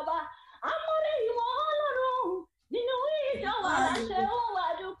 Bàbá, amúrí ìwọ Ọlọ́run nínú ìjọ wa láṣẹ ó wà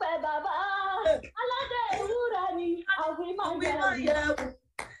dúpẹ́ bàbá. Aládé ìwúra ni àwí máa yẹ̀wò.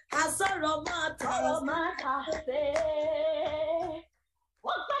 Asọ̀rọ̀ máa tà sé.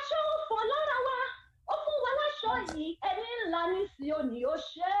 Wọ́n gbàṣọ fọ́ lára wa, ó fún wa láṣọ yìí, ẹni ńlá ní Síónì ó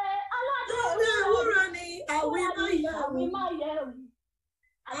ṣe. Aládé ìwúra ni àwí máa yẹ̀wò.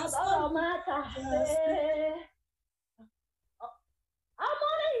 Asọ̀rọ̀ máa tà sé.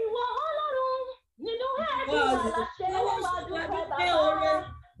 Amúrí ìwọ Ọlọ́run nínú ẹ̀dùn aláṣẹ ó wà dúpẹ́ bàbá.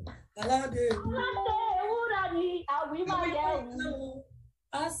 Aládé ìwúra ni àwí máa yẹ̀wò.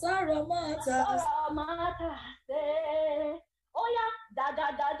 Asọ̀rọ̀ máa tà sé. Ó yá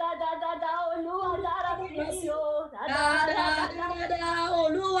dáadáa Olúwa dára sí o. Dáadáa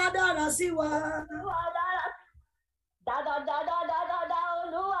Olúwa dára sí wa. Dáadáa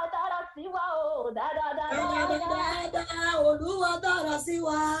Olúwa dára sí wa o. Dáadáa Olúwa dára sí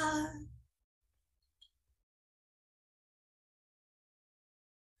wa.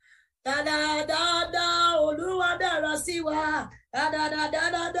 Dáadáa Olúwa dára sí wa.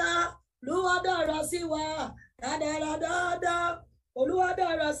 Dáadáa Olúwa dára sí wa. Dáadáa Olúwa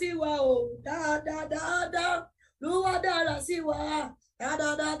dára sí wa o. Dáadáa Olúwa dára sí wa.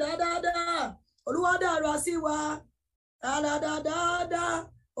 Dáadáa Olúwa dára sí wa. Dáadáa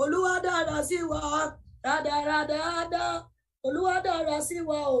Olúwa dára sí wa. Dáadáa Olúwa dára sí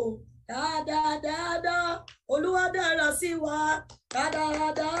wa o. Dáadáa Olúwa dára sí wa.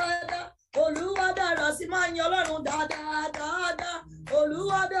 Dáadáa Olúwa dára sí máa yan Ọlọ́run. Dáadáa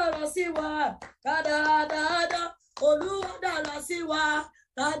Olúwa dára sí wa. Dáadáa Olúwa dára sí wa.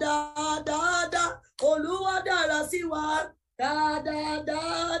 Dáadáa Olúwa dára sí wa. Dáadáa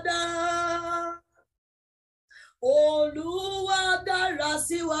Olúwa dára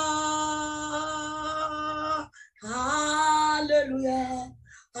sí wa. Hallelujah,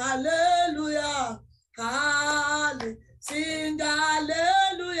 hallelujah, sing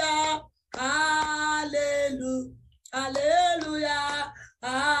hallelujah, hallelujah,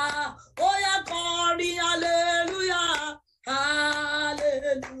 oh yeah, kọrin hallelujah,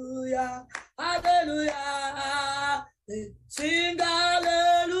 hallelujah, hallelujah, sing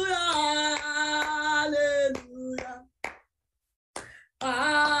hallelujah, hallelujah.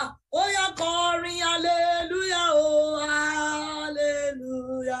 Oh yeah, kọrin hallelujah, oh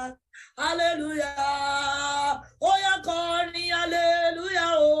hallelujah, hallelujah. Oh yeah, kọrin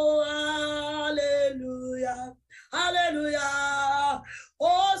hallelujah, oh hallelujah, hallelujah.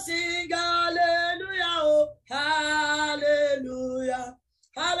 Oh sing hallelujah, oh hallelujah,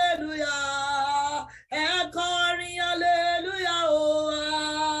 hallelujah. Kọrin hallelujah, oh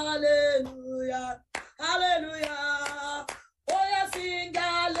hallelujah, hallelujah. Oh yeah, sing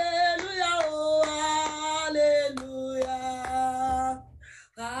hallelujah, oh hallelujah,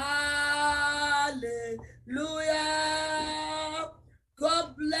 hallelujah.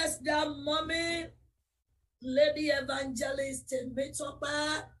 God bless that mommy, Lady Evangelist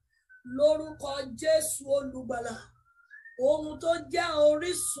Temitope, lórúkọ Jésù Olùgbàlà. Ohun tó jẹ́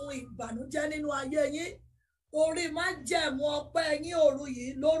orísun ìbànújẹ́ nínú ayé yín, orí májẹ̀mú ọpẹ́ yín òru yìí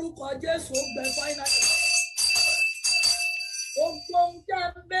lórúkọ Jésù ó gbẹ fáínàlì. Gbogbo ohun tẹ́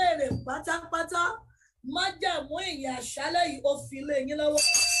ń béèrè pátápátá, májẹ̀mú ìyìn àṣálẹ́ yìí ó fi lé yín lọ́wọ́.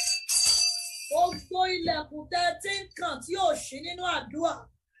 Gbogbo ilẹ̀kùn tẹ́ tí ń kàn tí ò ṣí nínú àdúrà,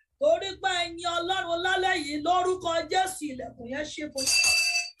 torí pé ẹ̀yin Ọlọ́run lálẹ́ yìí lórúkọ Jésù ilẹ̀kùn yẹn ṣí fún yín.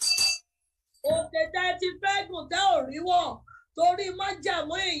 Òkè tẹ́ ti fẹ́ gùn tẹ́ ò rí wọ̀, torí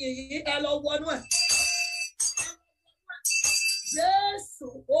májẹ̀mú ìyìn yìí ẹ lọ wọnú ẹ̀. Jésù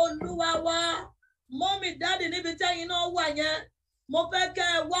Olúwa wa, mọ́mì dáàdì níbi tẹ́yin náà wà yẹn, mo fẹ́ kẹ́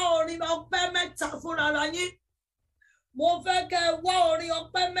ẹ wá orin ọpẹ́ mẹ́ta fúnra yín. Mo fẹ́ kẹ́ ẹ wá orin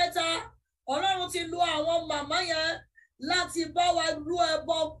ọpẹ́ mẹ́ta. Ọlọ́run ti lu àwọn màmá yẹn láti bá wa rú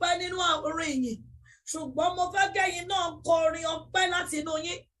ẹbọ ọpẹ́ nínú orin ìyìn. Ṣùgbọ́n mo fẹ́ kẹ́yin náà kọ orin ọpẹ́ láti inú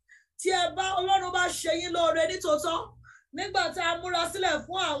yín. Tí Ọlọ́run bá ṣe yín lóore nítòótọ́, nígbà tí a múra sílẹ̀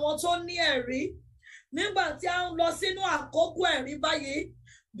fún àwọn tó ní ẹ̀rí, nígbà tí a ń lọ sínú àkókò ẹ̀rí báyìí,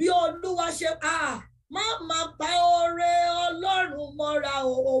 bí Olúwa ṣe má máa pa oore Ọlọ́run mọ́ra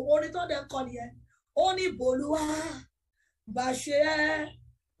òun orin tó dẹ̀ kọ nìyẹn. Ó ní bòlúwa bá ṣe ẹ́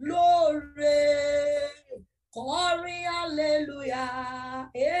lóore, kọrin hallelujah,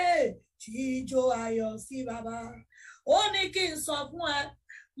 jíjó ayọ̀ sí bàbá. Ó ní kí n sọ fún ẹ,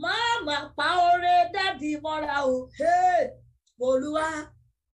 má máa pa oore dádì mọ́ra o. Olúwa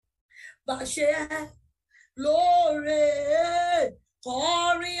bá ṣe ẹ́ lóore,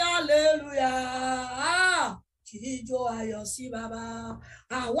 kọrin hallelujah, jíjó ayọ̀ sí bàbá.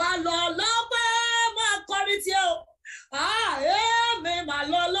 Àwa lọ lọ́pẹ́ ní tiẹ̀ o. Èmi mà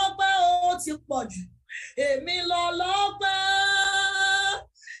lọ lọ́pẹ́ ó ti pọ̀ jù. Èmi lọ lọ́pẹ́.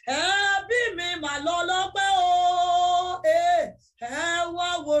 Ẹbí mi mà lọ lọ́pẹ́ o. Ẹ wá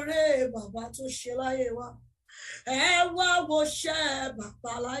wòrè bàbá tó ṣe láyé wa. Ẹ wá wòṣẹ́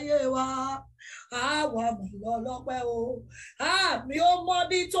bàbá láyé wa. Àwa mà lọ lọ́pẹ́ o. Mi ò mọ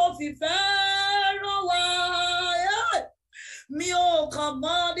bí tó fi fẹ́ràn wa. Mi ò kàn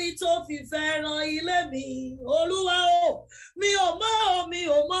mọ bí tó fi fẹ́ràn ilé mi. Olúwa o, mi ò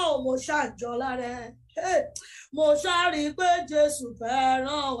mọ̀ mo ṣàjọlá rẹ̀. Mo ṣàrí pé Jésù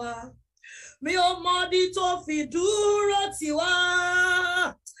fẹ́ràn wa. Mi ò mọ bí tó fi dúró tì wá.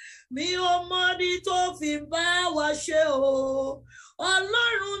 Mi ò mọ bí tó fi bá wa ṣe o.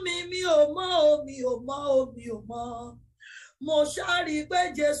 Ọlọ́run mi ò mọ̀. Mo ṣàrí pé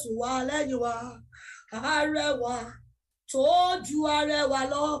Jésù wà lẹ́yìn wa. Arẹwà tó ju arẹwà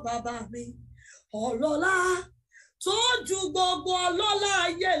lọ bàbá mi. Ọlọ́lá tó ju gbogbo ọlọ́lá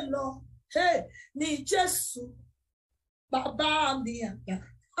ayé lọ. Ní Jésù bàbá mi àgbà.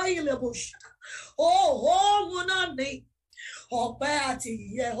 Ayélébùṣà. Òun náà ni ọpẹ́ àti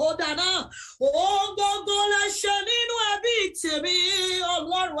ìyẹ́ ó dáná. Ohun gbogbo lẹ ṣe nínú ẹbí tèmi,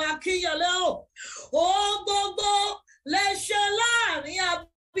 Ọlọ́run Akínyẹlé o. Ohun gbogbo lẹ ṣe láàrin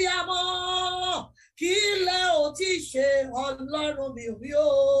abiyamọ. Kí lẹ ò tí ṣe, Ọlọ́run mi ò rí o.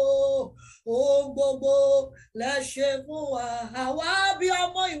 Ohun gbogbo lẹ ṣe fún wa. Àwa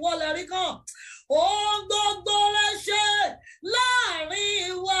abiyamọ ìwọ lẹ rí kan. Ohun gbogbo lẹ ṣe láàrin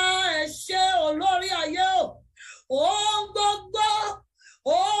wa, ẹ ṣé olórí ayé o. Ohun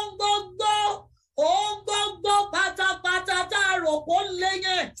gbogbo pátápátá tá a rò pó lé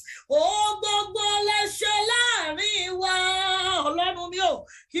yẹn. Ohun gbogbo lẹ ṣe láàrin wa, Ọlọ́run mi ò.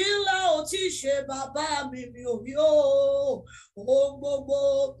 Kí lẹ ò tí ṣe bàbá mi ò rí o. Ohun gbogbo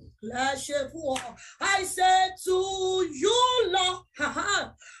lẹ ṣe fún ọ. I say to you, Lord,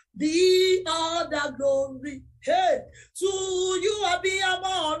 be all the glory. Hey, to you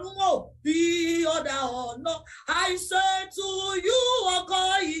abiyamọ ọ̀run o, be all the honor. I say to you, ọkọ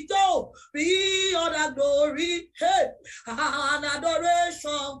ìjọ, be all the glory. Hey, and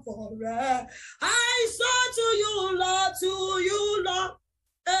adoration forever. I say to you, Lord,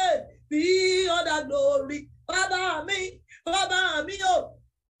 hey, be all the glory. Bàbá mi o,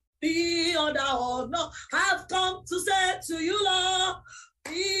 be all the honor. I've come to say to you, Lord,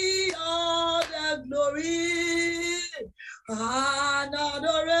 be all the glory and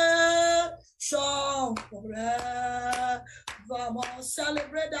adoration forever.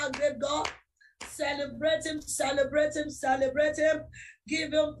 Celebrate that great God. Celebrate him.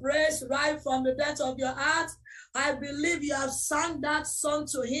 Give him praise right from the depth of your heart. I believe you have sung that song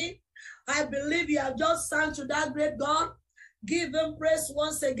to him. I believe you have just sung to that great God. Give him praise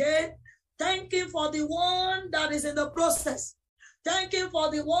once again. Thank him for the one that is in the process. Thank him for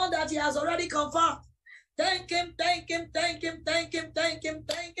the one that he has already confirmed. Thank him.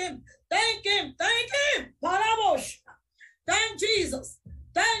 Parabosh. Thank Jesus.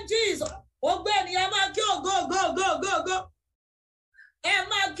 Ogbeni, ẹ máa kí go. Ẹ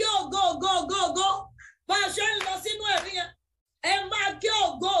máa kí go. Bá a ṣe ń lọ sínú ẹ̀rí yẹn. Ẹ máa kí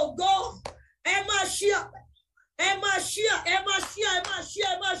go. Ẹ máa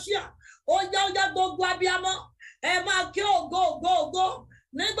share. Ó yá gbogbo abiyamọ. Ẹ máa kí ògo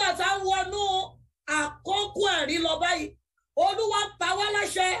nígbà tá a wọnú àkókò ẹ̀rí lọ báyìí. Olúwa pa wá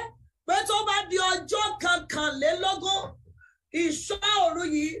láṣẹ pé tó bá di ọjọ́ 21 ìṣọ́ òru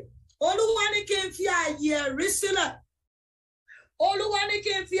yìí, Olúwa ní kí n fi ààyè ẹ̀rí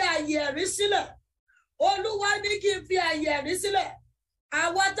sílẹ̀.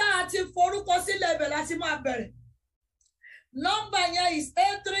 Àwa tá a ti forúkọ sílẹ̀ ibẹ̀ láti máa bẹ̀rẹ̀. Nọ́mbà yẹn is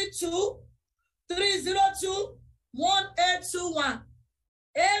 832-302-1821.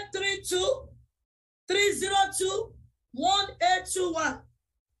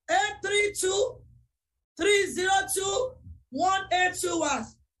 832-302-1821. 832-302-1821.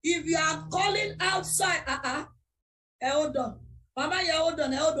 If you are calling outside, hold on. Mama, hold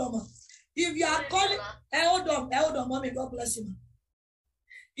on. If you are calling, hold on, mommy, God bless you.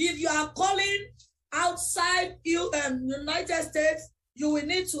 If you are calling outside United States, you will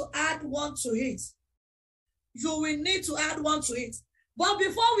need to add one to it. But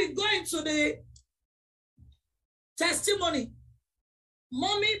before we go into the testimony,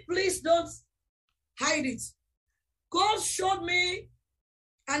 mommy, please don't hide it. God showed me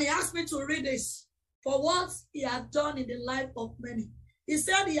and he asked me to read this for what he has done in the life of many. He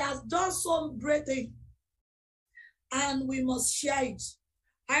said he has done some great thing and we must share it.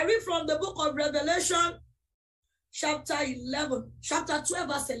 I read from the book of Revelation, chapter 12,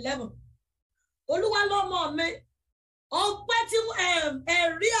 verse 11. Olúwa lọ́mọ mi ọpẹ́ tí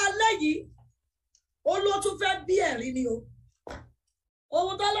ẹ̀rí alẹ́ yìí ó ló tún fẹ́ bí ẹ̀rí ni o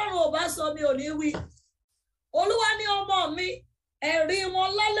ohun tọ́lọ́run ò bá sọ mi ò ní wí Olúwa ní ọmọ mi ẹ̀rí wọn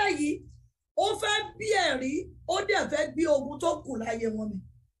lálẹ́ yìí ó fẹ́ bí ẹ̀rí ó dẹ̀ fẹ́ bí ogun tó kù láyé wọn mi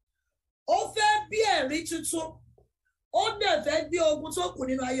ó fẹ́ bí ẹ̀rí tuntun ó dẹ̀ fẹ́ bí ogun tó kù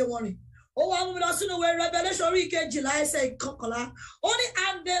nínú ayé wọn rìn ó wá mú mi lọ sínú ìwé Revelation orí 12 ẹsẹ̀ 11 ó ní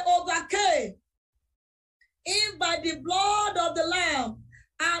and they overcame him by the blood of the Lamb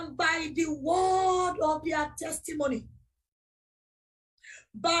and by the word of their testimony.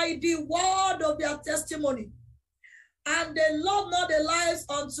 By the word of their testimony. And they love not their lives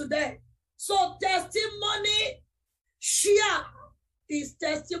unto death. So testimony share is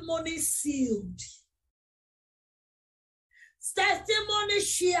testimony sealed. Testimony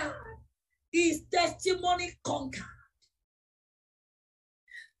share is testimony conquered.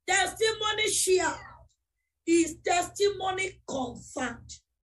 Testimony share is testimony confirmed.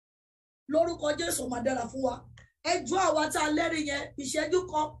 Lórúkọ Jésù máa dára fún wa. Ẹjọ́ àwa tá a lẹ́rìí yẹn ìṣẹ́jú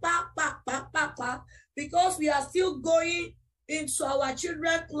kan pàápàá because we are still going into our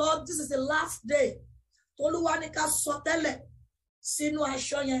children club. This is the last day. Tolúwa ní ká sọ tẹ́lẹ̀ sínú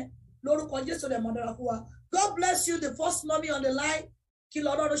aṣọ yẹn lórúkọ Jésù rẹ̀ máa dára fún wa. God bless you, the first mommy on the line. Kí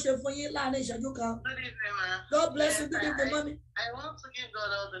lọ́dọ̀ ṣe fún yín láàrin ìṣẹ́jú kan. Good evening, ma. God bless you. Good evening, mommy. I want to give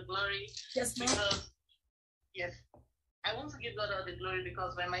God all the glory. Yes, ma'am. Yes. I want to give God all the glory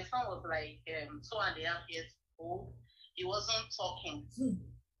because when my son was like 2.5 years old, he wasn't talking.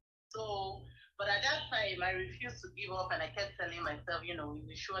 So, but at that time, I refused to give up and I kept telling myself, we will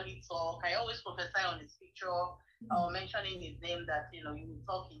surely talk. I always prophesy on his picture, mentioning his name that, he will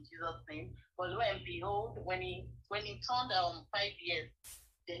talk in Jesus' name. But lo and behold, when he turned 5 years,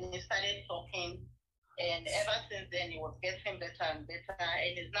 then he started talking. And ever since then, he was getting better and better.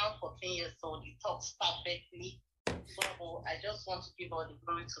 And he's now 14 years old. He talks perfectly. So I just want to give all the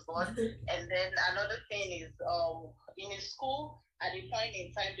glory to God. And then another thing is, in his school, at the point in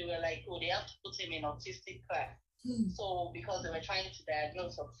time, they were like, they have to put him in autistic class. So because they were trying to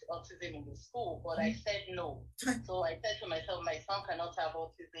diagnose autism in the school, but I said no. So I said to myself, my son cannot have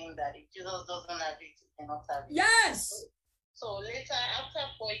autism, that if Jesus doesn't have it, he cannot have it. Yes! So later, after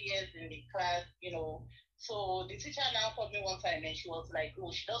 4 years in the class, so the teacher now called me one time and she was like,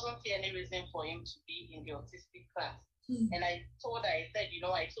 she doesn't see any reason for him to be in the autistic class. And I told her, I said,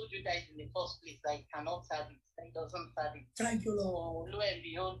 I told you guys in the first place that he cannot have it, that he doesn't have it. Thank you, Lord. So lo and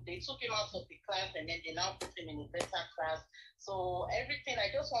behold, they took him out of the class and then they now put him in a better class. So everything,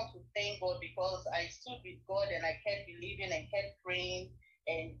 I just want to thank God because I stood with God and I kept believing and kept praying.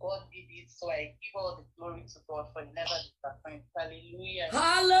 And God did it, so I give all the glory to God for never disappointing. Hallelujah.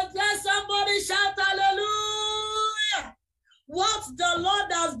 Hallelujah. Somebody shout hallelujah. What the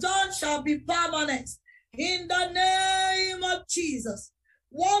Lord has done shall be permanent. In the name of Jesus.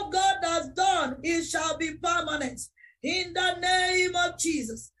 What God has done, it shall be permanent. In the name of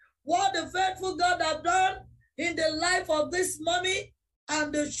Jesus. What the faithful God has done in the life of this mommy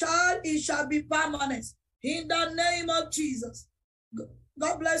and the child, it shall be permanent. In the name of Jesus.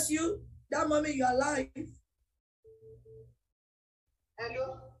 God bless you. That mommy, you are alive.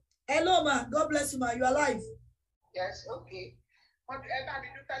 Hello. Hello, ma. God bless you, ma. You are alive. Yes, okay.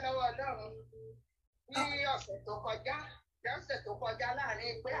 Ní ọ̀sẹ̀ tó kọjá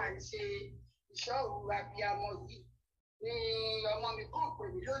láàrin pé à ń ṣe ìṣọ́òru abiyamọ yìí ni ọmọ mi kàn pè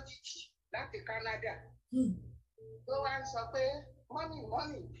mí lójijì láti Canada. Tó wá ń sọ pé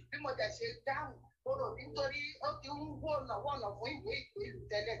mọ́mì bí mo dẹ̀ ṣe dáhùn ó rò nítorí ó ti ń wọ̀nà fún ìwé ìpèlú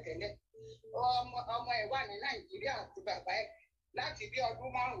tẹ́lẹ̀tẹ́lẹ̀. Ọmọ ẹ̀ wà ní Nàìjíríà àti bàbá ẹ̀ láti bí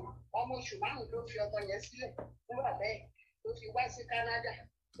ọdún 5, ọmọ oṣù 5 ló fi ọmọ yẹn sílẹ̀ fún bàbá ẹ̀ tó fi wá sí Canada.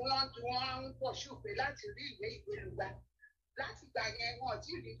 Wọ́n ń pọ̀ ṣùgbọ́n láti rí ìwé ìpèlú gbà. Láti gbà yẹn wọn ò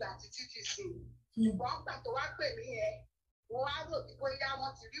tí ì rí gbà títí ti sìn. Ṣùgbọ́n gbà tó wá pè mí yẹn, wọ́n á rò bí bóyá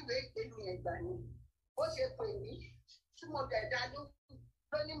wọ́n ti rí ìwé ìpèlú yẹn gbà ni. Ó ṣe pè mí tí mo dẹ̀ dá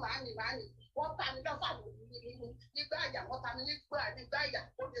lóní màánì. Wọ́n ta mi lọ́fà nígbà àyà, wọ́n ta mi nígbà àyà,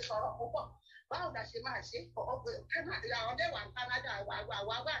 ó lè sọ̀rọ̀ púpọ̀. Báwo la ṣe máa ṣe? Àwọn dẹ́wà Canada wà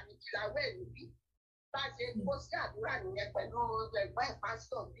ní Kìláwé níbí. Bá ṣe kó sí àdúrà nìyẹn pẹ̀lú ẹ̀gbọ́n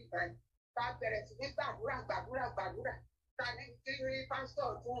ìpásítọ̀ bíbá ẹ̀. Bá bẹ̀rẹ̀ sí ní gbàdúrà. Ta ní kí pásítọ̀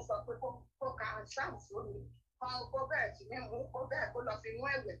tó ń sọ pé kó ka sáàmù sómi. Kó bẹ̀rẹ̀ sí ní mú, kó bẹ̀rẹ̀ kó lọ fi mú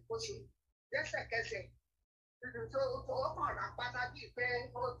ẹ̀wẹ̀ kó ṣe. Lẹ́sẹ̀kẹsẹ̀ tó kàn rà pátá bíi pé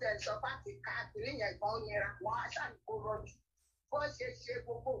ó tẹ̀ sọ pàtì káàkiri yẹn gan yẹra. Wọ́n á ṣàlùkò rọjù. Bó ṣe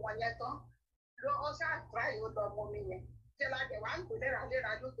gbogbo wọn yẹn tán ló ó ṣàtúrà yóò lọ mọ mi yẹn. Ṣẹlẹ̀ wà ń kó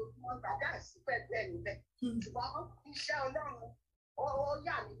léraléra lójoojúmọ́ gbàgbà sí pẹ̀lú ẹ̀ níbẹ̀. Ṣùgbọ́n iṣẹ́ Ọlọ́run ó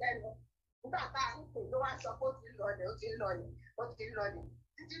yà mí lẹ́nu. nígbà tá à ń pè ló wá sọ pé ó ti ń lọlẹ̀ ó ti ń lọlẹ̀ ó ti ń lọlẹ̀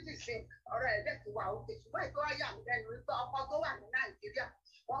títí di sin ọ̀rọ̀ ẹ̀ dẹ̀ ti wà òkè ṣùgbọ́n ìtọ́ ọ̀yà mi lẹ́nu wípé ọkọ tó wà ní Nàìjíríà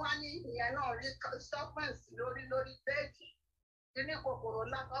wọ́n wá ní ìyẹn náà rí sọ́pẹ̀nsì lórí bẹ́ẹ̀dì kíní kòkòrò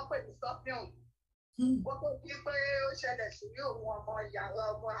lákọ́ pè ní sọ́pẹ̀n ó tó kí pé ó ṣẹlẹ̀ sí òun ọmọ ìyàwó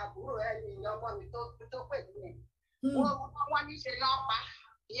ọmọ àbúrò ẹni ọmọ mi tó pè mí wọ́n ní ṣe lọ́ọ́ pa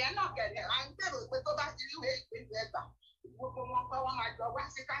ìyẹn náà kẹ̀lẹ́ à ń gbèrò pé tó bá ti ríwèé ìpínlẹ̀ ẹgbà gbogbo wọn pé wọ́n máa jọ wá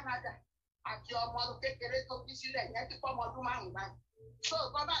sí Canada àti ọmọ kékeré tó bí sílẹ̀ yẹn ti pọ́ ọmọ ọdún márùn-ún báyìí. So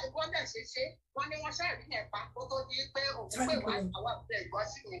bàbá ìwọ́n dẹ̀ ṣe wọ́n ní wọ́n ṣàrí yẹn pa kó tó di pé òun pè wá àwọn ọ̀bẹ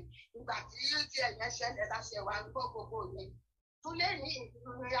ìgbọ́sí yẹn ìgbà tí ẹ̀yẹn ṣẹlẹ̀ láṣẹ wa ń gbọ́ gbogbo yẹn. Túlé ní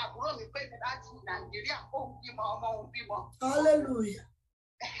ìlú àbúrò mi pè mí láti Nàìjíríà kó ń bímọ ọmọ òun bímọ. Hallelujah.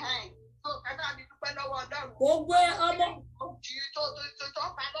 So kẹta mi dúpẹ́ lọ́wọ́ Ọlọ́run. Gbogbo ọmọ. Tó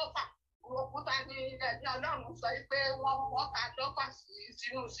pa lọ́fà òkúta ní Ọlọ́run sọ pé wọ́n ta lọ́fà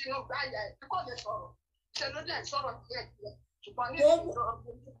sínú gbáyà ẹ̀ tí kò lè sọ̀rọ̀ ṣe ló dẹ̀ sọ̀rọ̀ díẹ̀ ṣùgbọ́n ní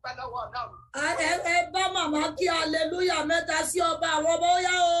ìdúpẹ́ lọ́wọ́ Ọlọ́run. Ẹ bá màmá kí hallelujah mẹ́ta sí ọba àwọn ọmọ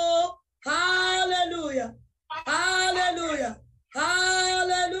yá o. Hallelujah. Hallelujah.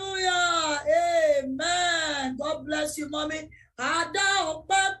 Hallelujah. Amen. God bless you, mommy. Adá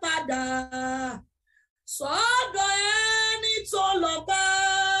ọpẹ́ padà sọ́dọ̀ ẹni tó lọ́pẹ́.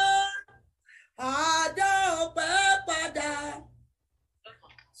 Adá ọpẹ́ padà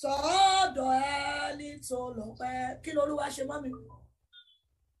sọ́dọ̀ ẹni tó lọ́pẹ́. Kí lolúwa ṣe mọ́ mi?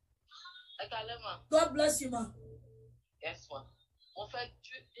 Ẹ kálẹ́ mà. God bless you, ma. Yes, ma. Mo fẹ́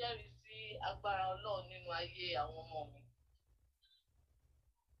jẹ́rìí sí agbára Ọlọ́run nínú ayé àwọn ọmọ mi.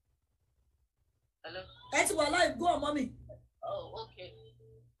 Hello? Ẹ ti wà láì gbọ́ ọmọ mi. Oh, okay.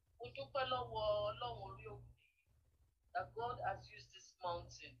 Mo dúpẹ́ lọ́wọ́ Ọlọ́run orí òkè that God has used this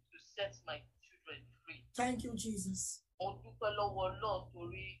mountain to set my children free. Thank you, Jesus. Mo dúpẹ́ lọ́wọ́ Ọlọ́run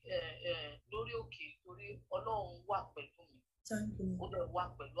torí lórí òkè torí Ọlọ́run wà pẹ̀lú mi. Thank you. Ó dẹ̀ wà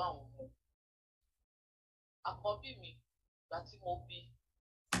pẹ̀lú àwọn ọmọ. Àkọ́bí mi ìgbà tí mo bí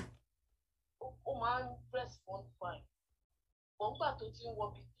ó máa ń respond fine. Bọ̀ǹgbà tó ti ń wọ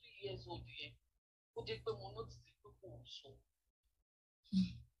bí 3 years old yẹn ó dé pé mo notice pé kò sọ.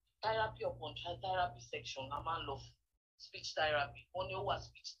 Therapy upon therapy section la máa ń lọ fún speech therapy wọ́n ní ó wà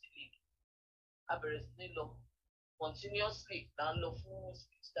speech delay a bẹ̀rẹ̀ sí ní lọ continuously là ń lọ fún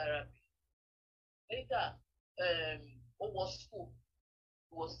speech therapy. Later ó wọ school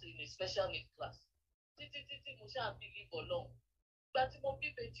he was in a special need class títí mo ṣáà believe Ọlọ́run ìgbà tí mo bí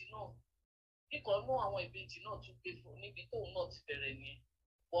ìbejì náà kíkọ́ mú àwọn ìbejì náà tún gbé fún níbi tóun náà ti bẹ̀rẹ̀ nìyẹn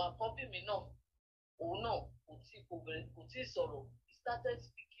bọ̀ àkọ́bí mi náà òun náà kò tí ì sọ̀rọ̀. He started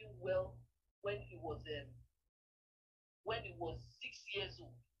speaking well when he was 6 years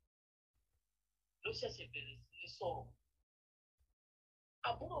old. Ló ṣẹ̀ṣẹ̀ bẹ̀rẹ̀ sí ní sọ̀rọ̀.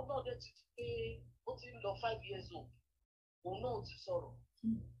 Àbúrò náà dẹ̀ ti di pé ó ti ń lọ 5 years old. Òun náà ti sọ̀rọ̀.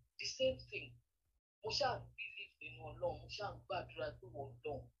 The same thing. Mo ṣáà believe nínú Ọlọ́run. Mo ṣáà gbàdúrà pé wọ́n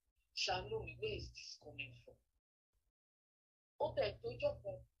lọ́hùn. Ṣàánú mi, where is this coming from? Ó bẹ̀ tójọ́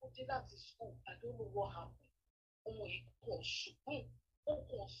kan ó dé láti school. I don't know what happened. Ọmọ yìí kàn ṣùgbọ́n ó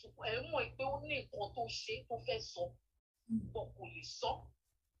kàn ṣùgbọ́n ẹ̀ mọ̀ pé ó ní nǹkan tó ṣe tó fẹ́ sọ bọ̀ kò lè sọ.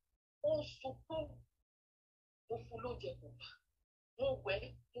 Ó ń sunkún. Mo fún lóúnjẹ kò gbà. Mo wẹ̀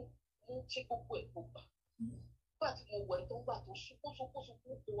mo ṣe gbogbo ẹ̀ kò gbà. Nígbà tí mo wẹ̀ tó ń gbà tó sunkún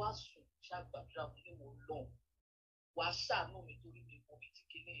kó wá sùn ṣàgbàdúrà mo ní mo lọ́hùn. Wàá ṣàánú mi torí mi mọ̀ bí tí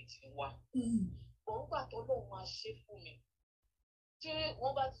kinní yìí ti wá. Bọ̀ nígbà tó lóun máa ṣe fún mi. Tí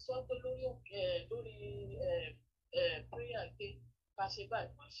wọ́n bá ti sọ pé lórí prayer pé ká ṣe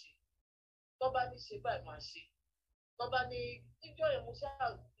báyìí máa ṣe tó bá ní ṣe báyìí máa ṣe tó bá ní níjọ́ yẹn mo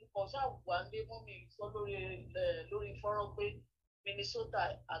ṣáà wà lé mọ́ mi sọ lórí fọ́nrán pé Minnesota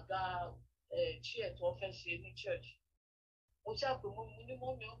àga chair tó fẹ́ ṣe ní church mo ṣáà pé mo ní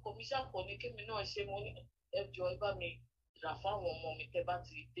mọ́ mi ọkọ mi ṣáà kọ́ ní kémi náà ṣe mo ní ẹjọ́ ẹ bá mi rà fáwọn ọmọ mi tẹ́ bá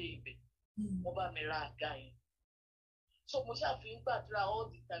ti dé ibẹ̀ wọ́n bá mi ra àga yẹn. So mo ṣàfihàn gbàdúrà all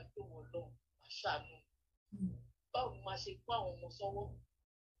the time pé wọ́n lọ àṣàánú. Báwo ni máa ṣe kó àwọn ọmọ sọ́wọ́?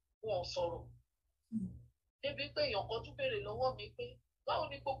 Wọ́n sọ̀rọ̀. Débi pé èèyàn kan tún béèrè lọ́wọ́ mi pé báwo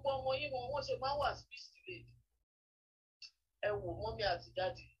ni gbogbo ọmọ yín wọ́n ṣe máa wà speech delayed? Ẹ wò mọ́mí àti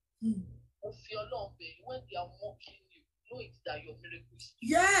dáàdì. Mo fi Ọlọ́run bẹ̀ yín when they are mocking you, know it that your miracle is close.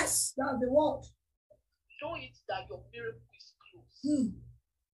 Yes, that's the word. Know it that your miracle is close.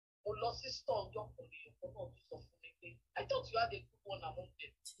 Mo lọ sí store ọjọ́ kan lè ọkọ náà tó sọ fún mi pé I thought you had a good one among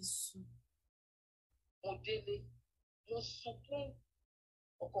them. Mo délé, mo sunkún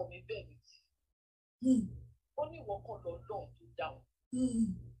ọkọ mi bẹ́ẹ̀ mi tì. Ó ní ìwọ kan lọ lọ́hùn tó dáhùn.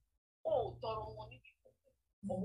 Ó ò tọrọ wọn níbi